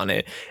sold on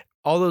it.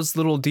 All those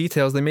little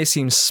details, they may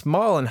seem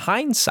small in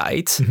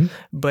hindsight,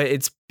 but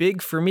it's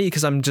big for me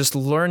because I'm just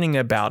learning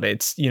about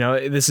it. You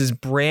know, this is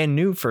brand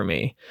new for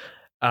me.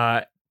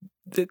 The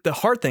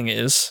hard thing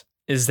is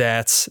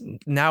that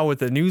now with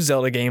the new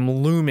Zelda game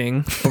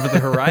looming over the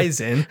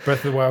horizon,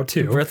 Breath of the Wild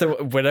 2.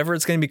 whatever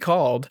it's going to be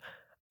called,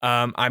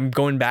 I'm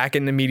going back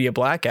into Media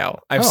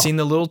Blackout. I've seen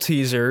the little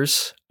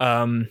teasers,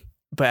 but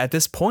at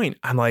this point,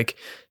 I'm like,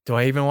 do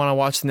I even want to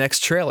watch the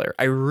next trailer?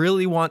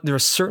 There are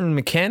certain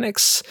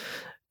mechanics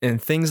and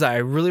things that I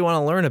really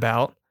want to learn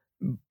about,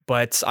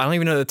 but I don't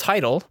even know the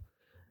title.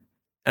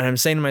 And I'm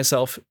saying to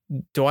myself,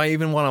 do I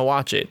even want to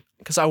watch it?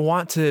 Because I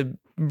want to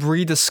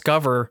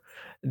rediscover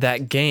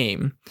that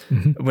game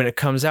when it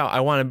comes out.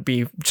 I want to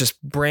be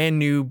just brand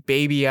new,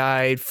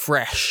 baby-eyed,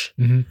 fresh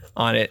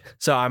on it.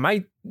 So I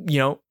might,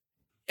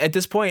 at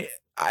this point,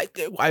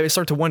 I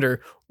start to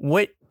wonder,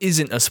 what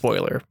isn't a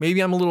spoiler? Maybe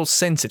I'm a little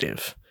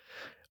sensitive.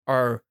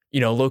 Are,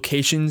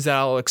 locations that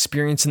I'll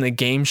experience in the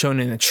game shown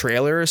in the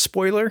trailer a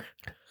spoiler?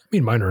 I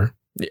mean, minor.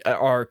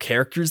 Are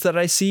characters that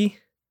I see?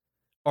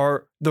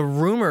 Are the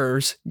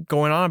rumors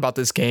going on about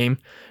this game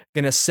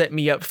going to set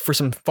me up for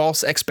some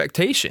false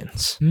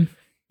expectations?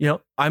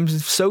 I'm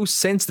so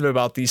sensitive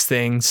about these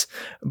things,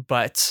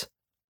 but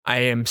I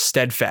am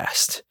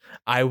steadfast.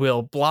 I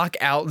will block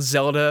out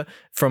Zelda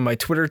from my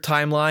Twitter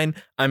timeline.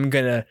 I'm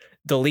going to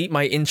delete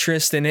my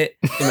interest in it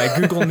in my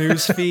Google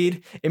News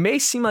feed. It may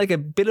seem like a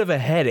bit of a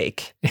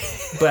headache,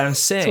 but I'm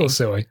saying It's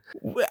a little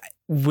silly.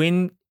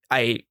 when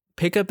I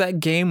pick up that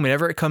game,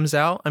 whenever it comes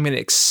out, I'm going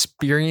to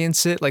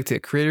experience it like the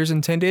creators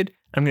intended.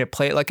 I'm going to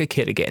play it like a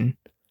kid again.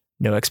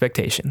 No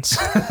expectations.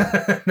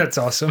 That's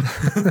awesome.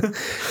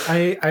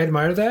 I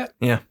admire that.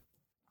 Yeah.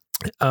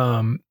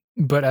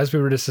 But as we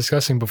were just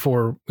discussing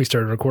before we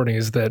started recording,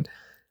 is that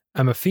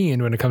I'm a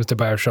fiend when it comes to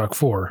BioShock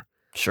 4.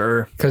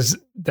 Sure. Because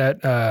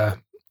that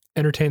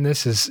entertain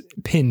this is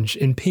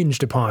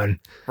impinged upon.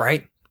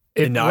 Right.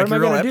 What am I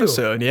Inaugural gonna do?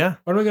 episode. Yeah.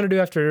 What am I going to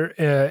do after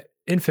the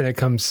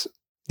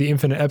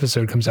Infinite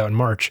episode comes out in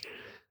March?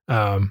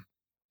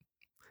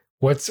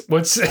 What's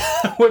what's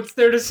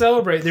there to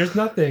celebrate? There's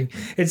nothing.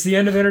 It's the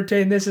end of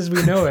Entertain This as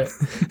we know it.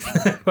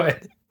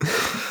 But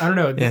I don't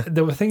know. Yeah.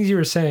 The things you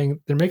were saying,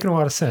 they're making a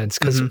lot of sense.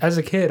 Because as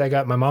a kid, I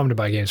got my mom to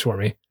buy games for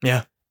me.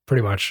 Yeah.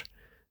 Pretty much.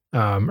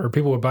 Or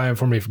people would buy them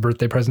for me for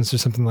birthday presents or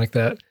something like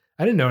that.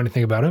 I didn't know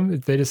anything about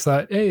them. They just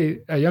thought, hey,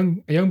 a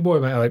young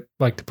boy might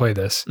like to play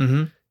this.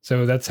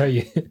 So that's how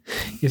you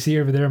see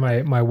over there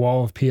my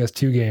wall of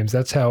PS2 games.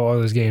 That's how all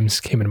those games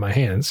came into my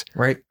hands.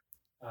 Right.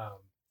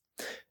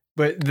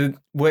 But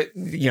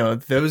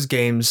those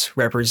games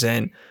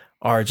represent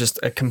are just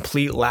a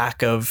complete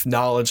lack of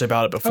knowledge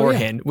about it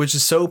beforehand, which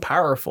is so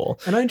powerful.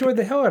 And I enjoyed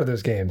the hell out of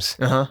those games.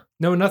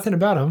 Know nothing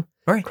about them.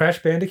 Right.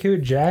 Crash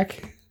Bandicoot,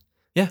 Jack.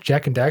 Yeah.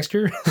 Jack and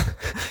Daxter.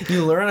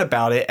 You learn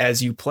about it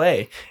as you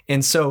play.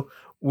 And so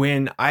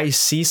when I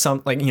see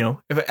something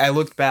if I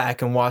look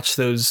back and watch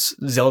those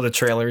Zelda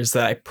trailers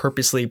that I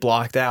purposely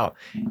blocked out,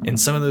 and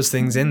some of those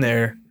things in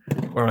there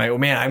where I'm like, oh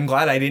man, I'm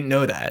glad I didn't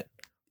know that.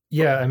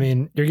 Yeah, I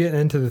mean, you're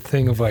getting into the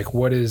thing of like,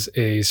 what is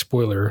a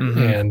spoiler?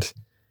 And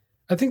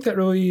I think that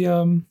really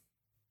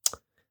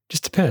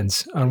just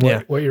depends on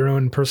what your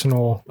own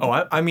personal...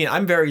 Oh,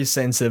 I'm very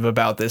sensitive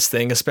about this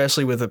thing,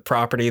 especially with a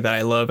property that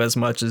I love as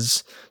much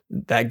as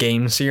that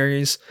game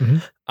series.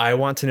 I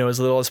want to know as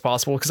little as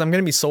possible because I'm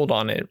going to be sold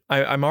on it.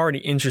 I'm already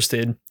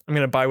interested. I'm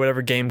going to buy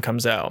whatever game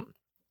comes out.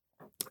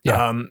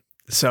 Yeah.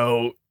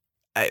 So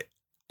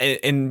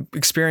and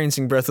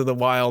experiencing Breath of the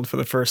Wild for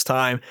the first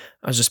time,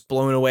 I was just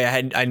blown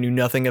away. I knew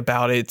nothing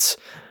about it,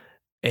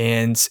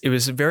 and it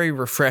was very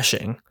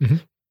refreshing. Mm-hmm.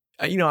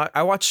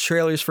 I watch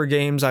trailers for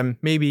games I'm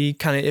maybe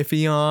kind of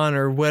iffy on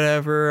or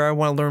whatever. I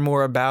want to learn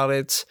more about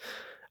it,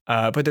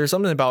 but there's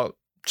something about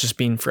just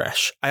being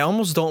fresh. I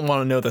almost don't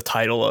want to know the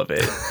title of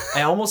it.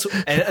 And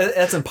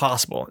that's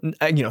impossible.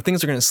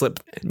 Things are going to slip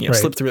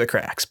through the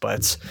cracks,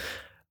 but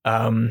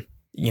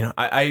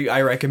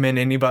I recommend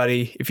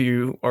anybody, if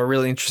you are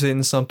really interested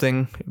in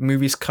something,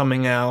 movies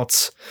coming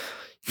out,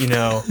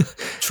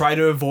 try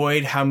to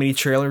avoid how many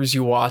trailers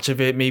you watch of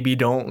it. Maybe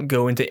don't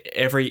go into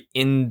every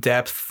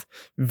in-depth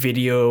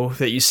video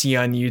that you see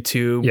on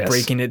YouTube,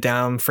 breaking it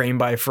down frame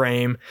by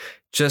frame.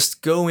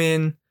 Just go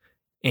in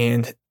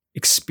and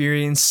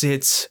experience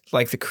it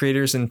like the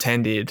creators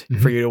intended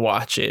for you to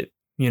watch it,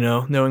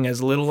 knowing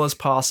as little as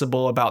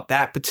possible about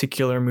that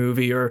particular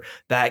movie or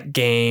that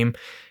game,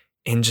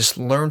 and just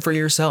learn for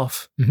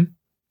yourself. Mm-hmm.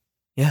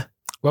 Yeah.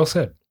 Well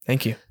said.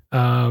 Thank you.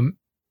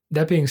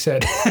 That being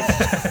said,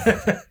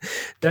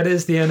 that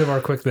is the end of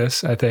our quick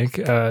list, I think.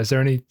 Is there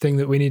anything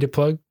that we need to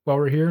plug while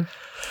we're here?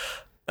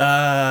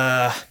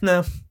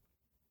 No.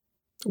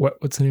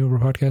 What's the name of our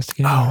podcast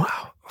again? Oh,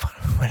 wow.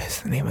 What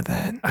is the name of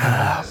that?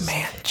 Oh,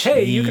 man.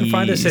 Hey, you can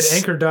find us at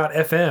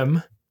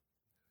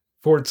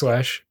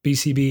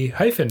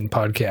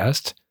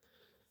anchor.fm/BCB-podcast.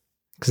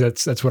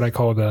 Because that's what I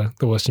call the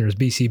listeners,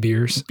 BC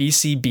Beers.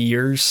 BC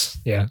Beers.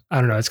 Yeah.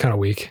 I don't know. It's kind of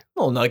weak.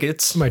 Little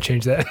nuggets. I might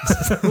change that.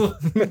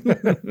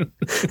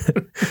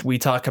 We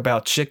talk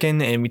about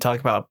chicken and we talk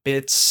about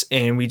bits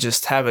and we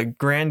just have a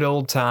grand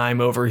old time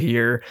over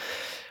here.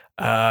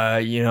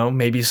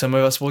 Maybe some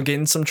of us will get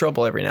in some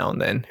trouble every now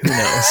and then. Who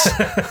knows?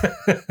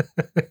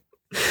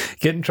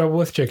 Get in trouble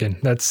with chicken.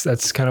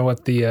 That's kind of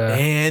what the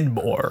and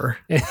more.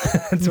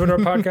 That's what our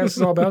podcast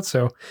is all about.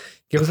 So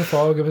give us a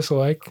follow, give us a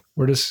like.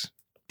 We're just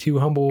two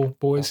humble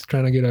boys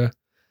trying to get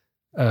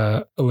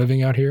a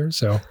living out here.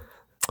 So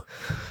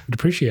we'd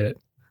appreciate it.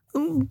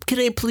 Could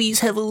I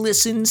please have a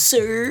listen,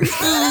 sir?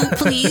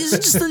 Please,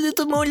 just a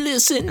little more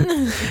listen.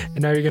 And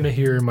now you're going to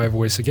hear my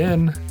voice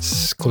again,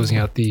 closing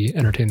out the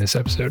Entertain This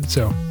episode.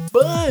 So,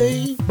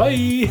 bye.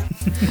 Bye.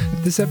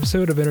 This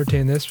episode of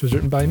Entertain This was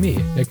written by me,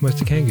 Nick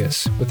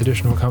Mustakangas, with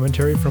additional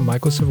commentary from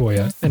Michael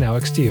Savoya and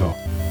Alex Steele.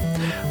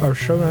 Our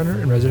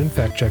showrunner and resident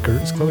fact checker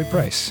is Chloe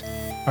Price.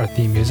 Our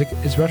theme music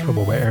is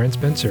Rushable by Aaron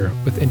Spencer,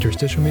 with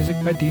interstitial music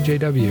by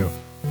DJW.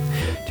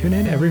 Tune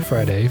in every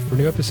Friday for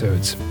new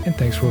episodes, and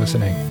thanks for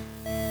listening.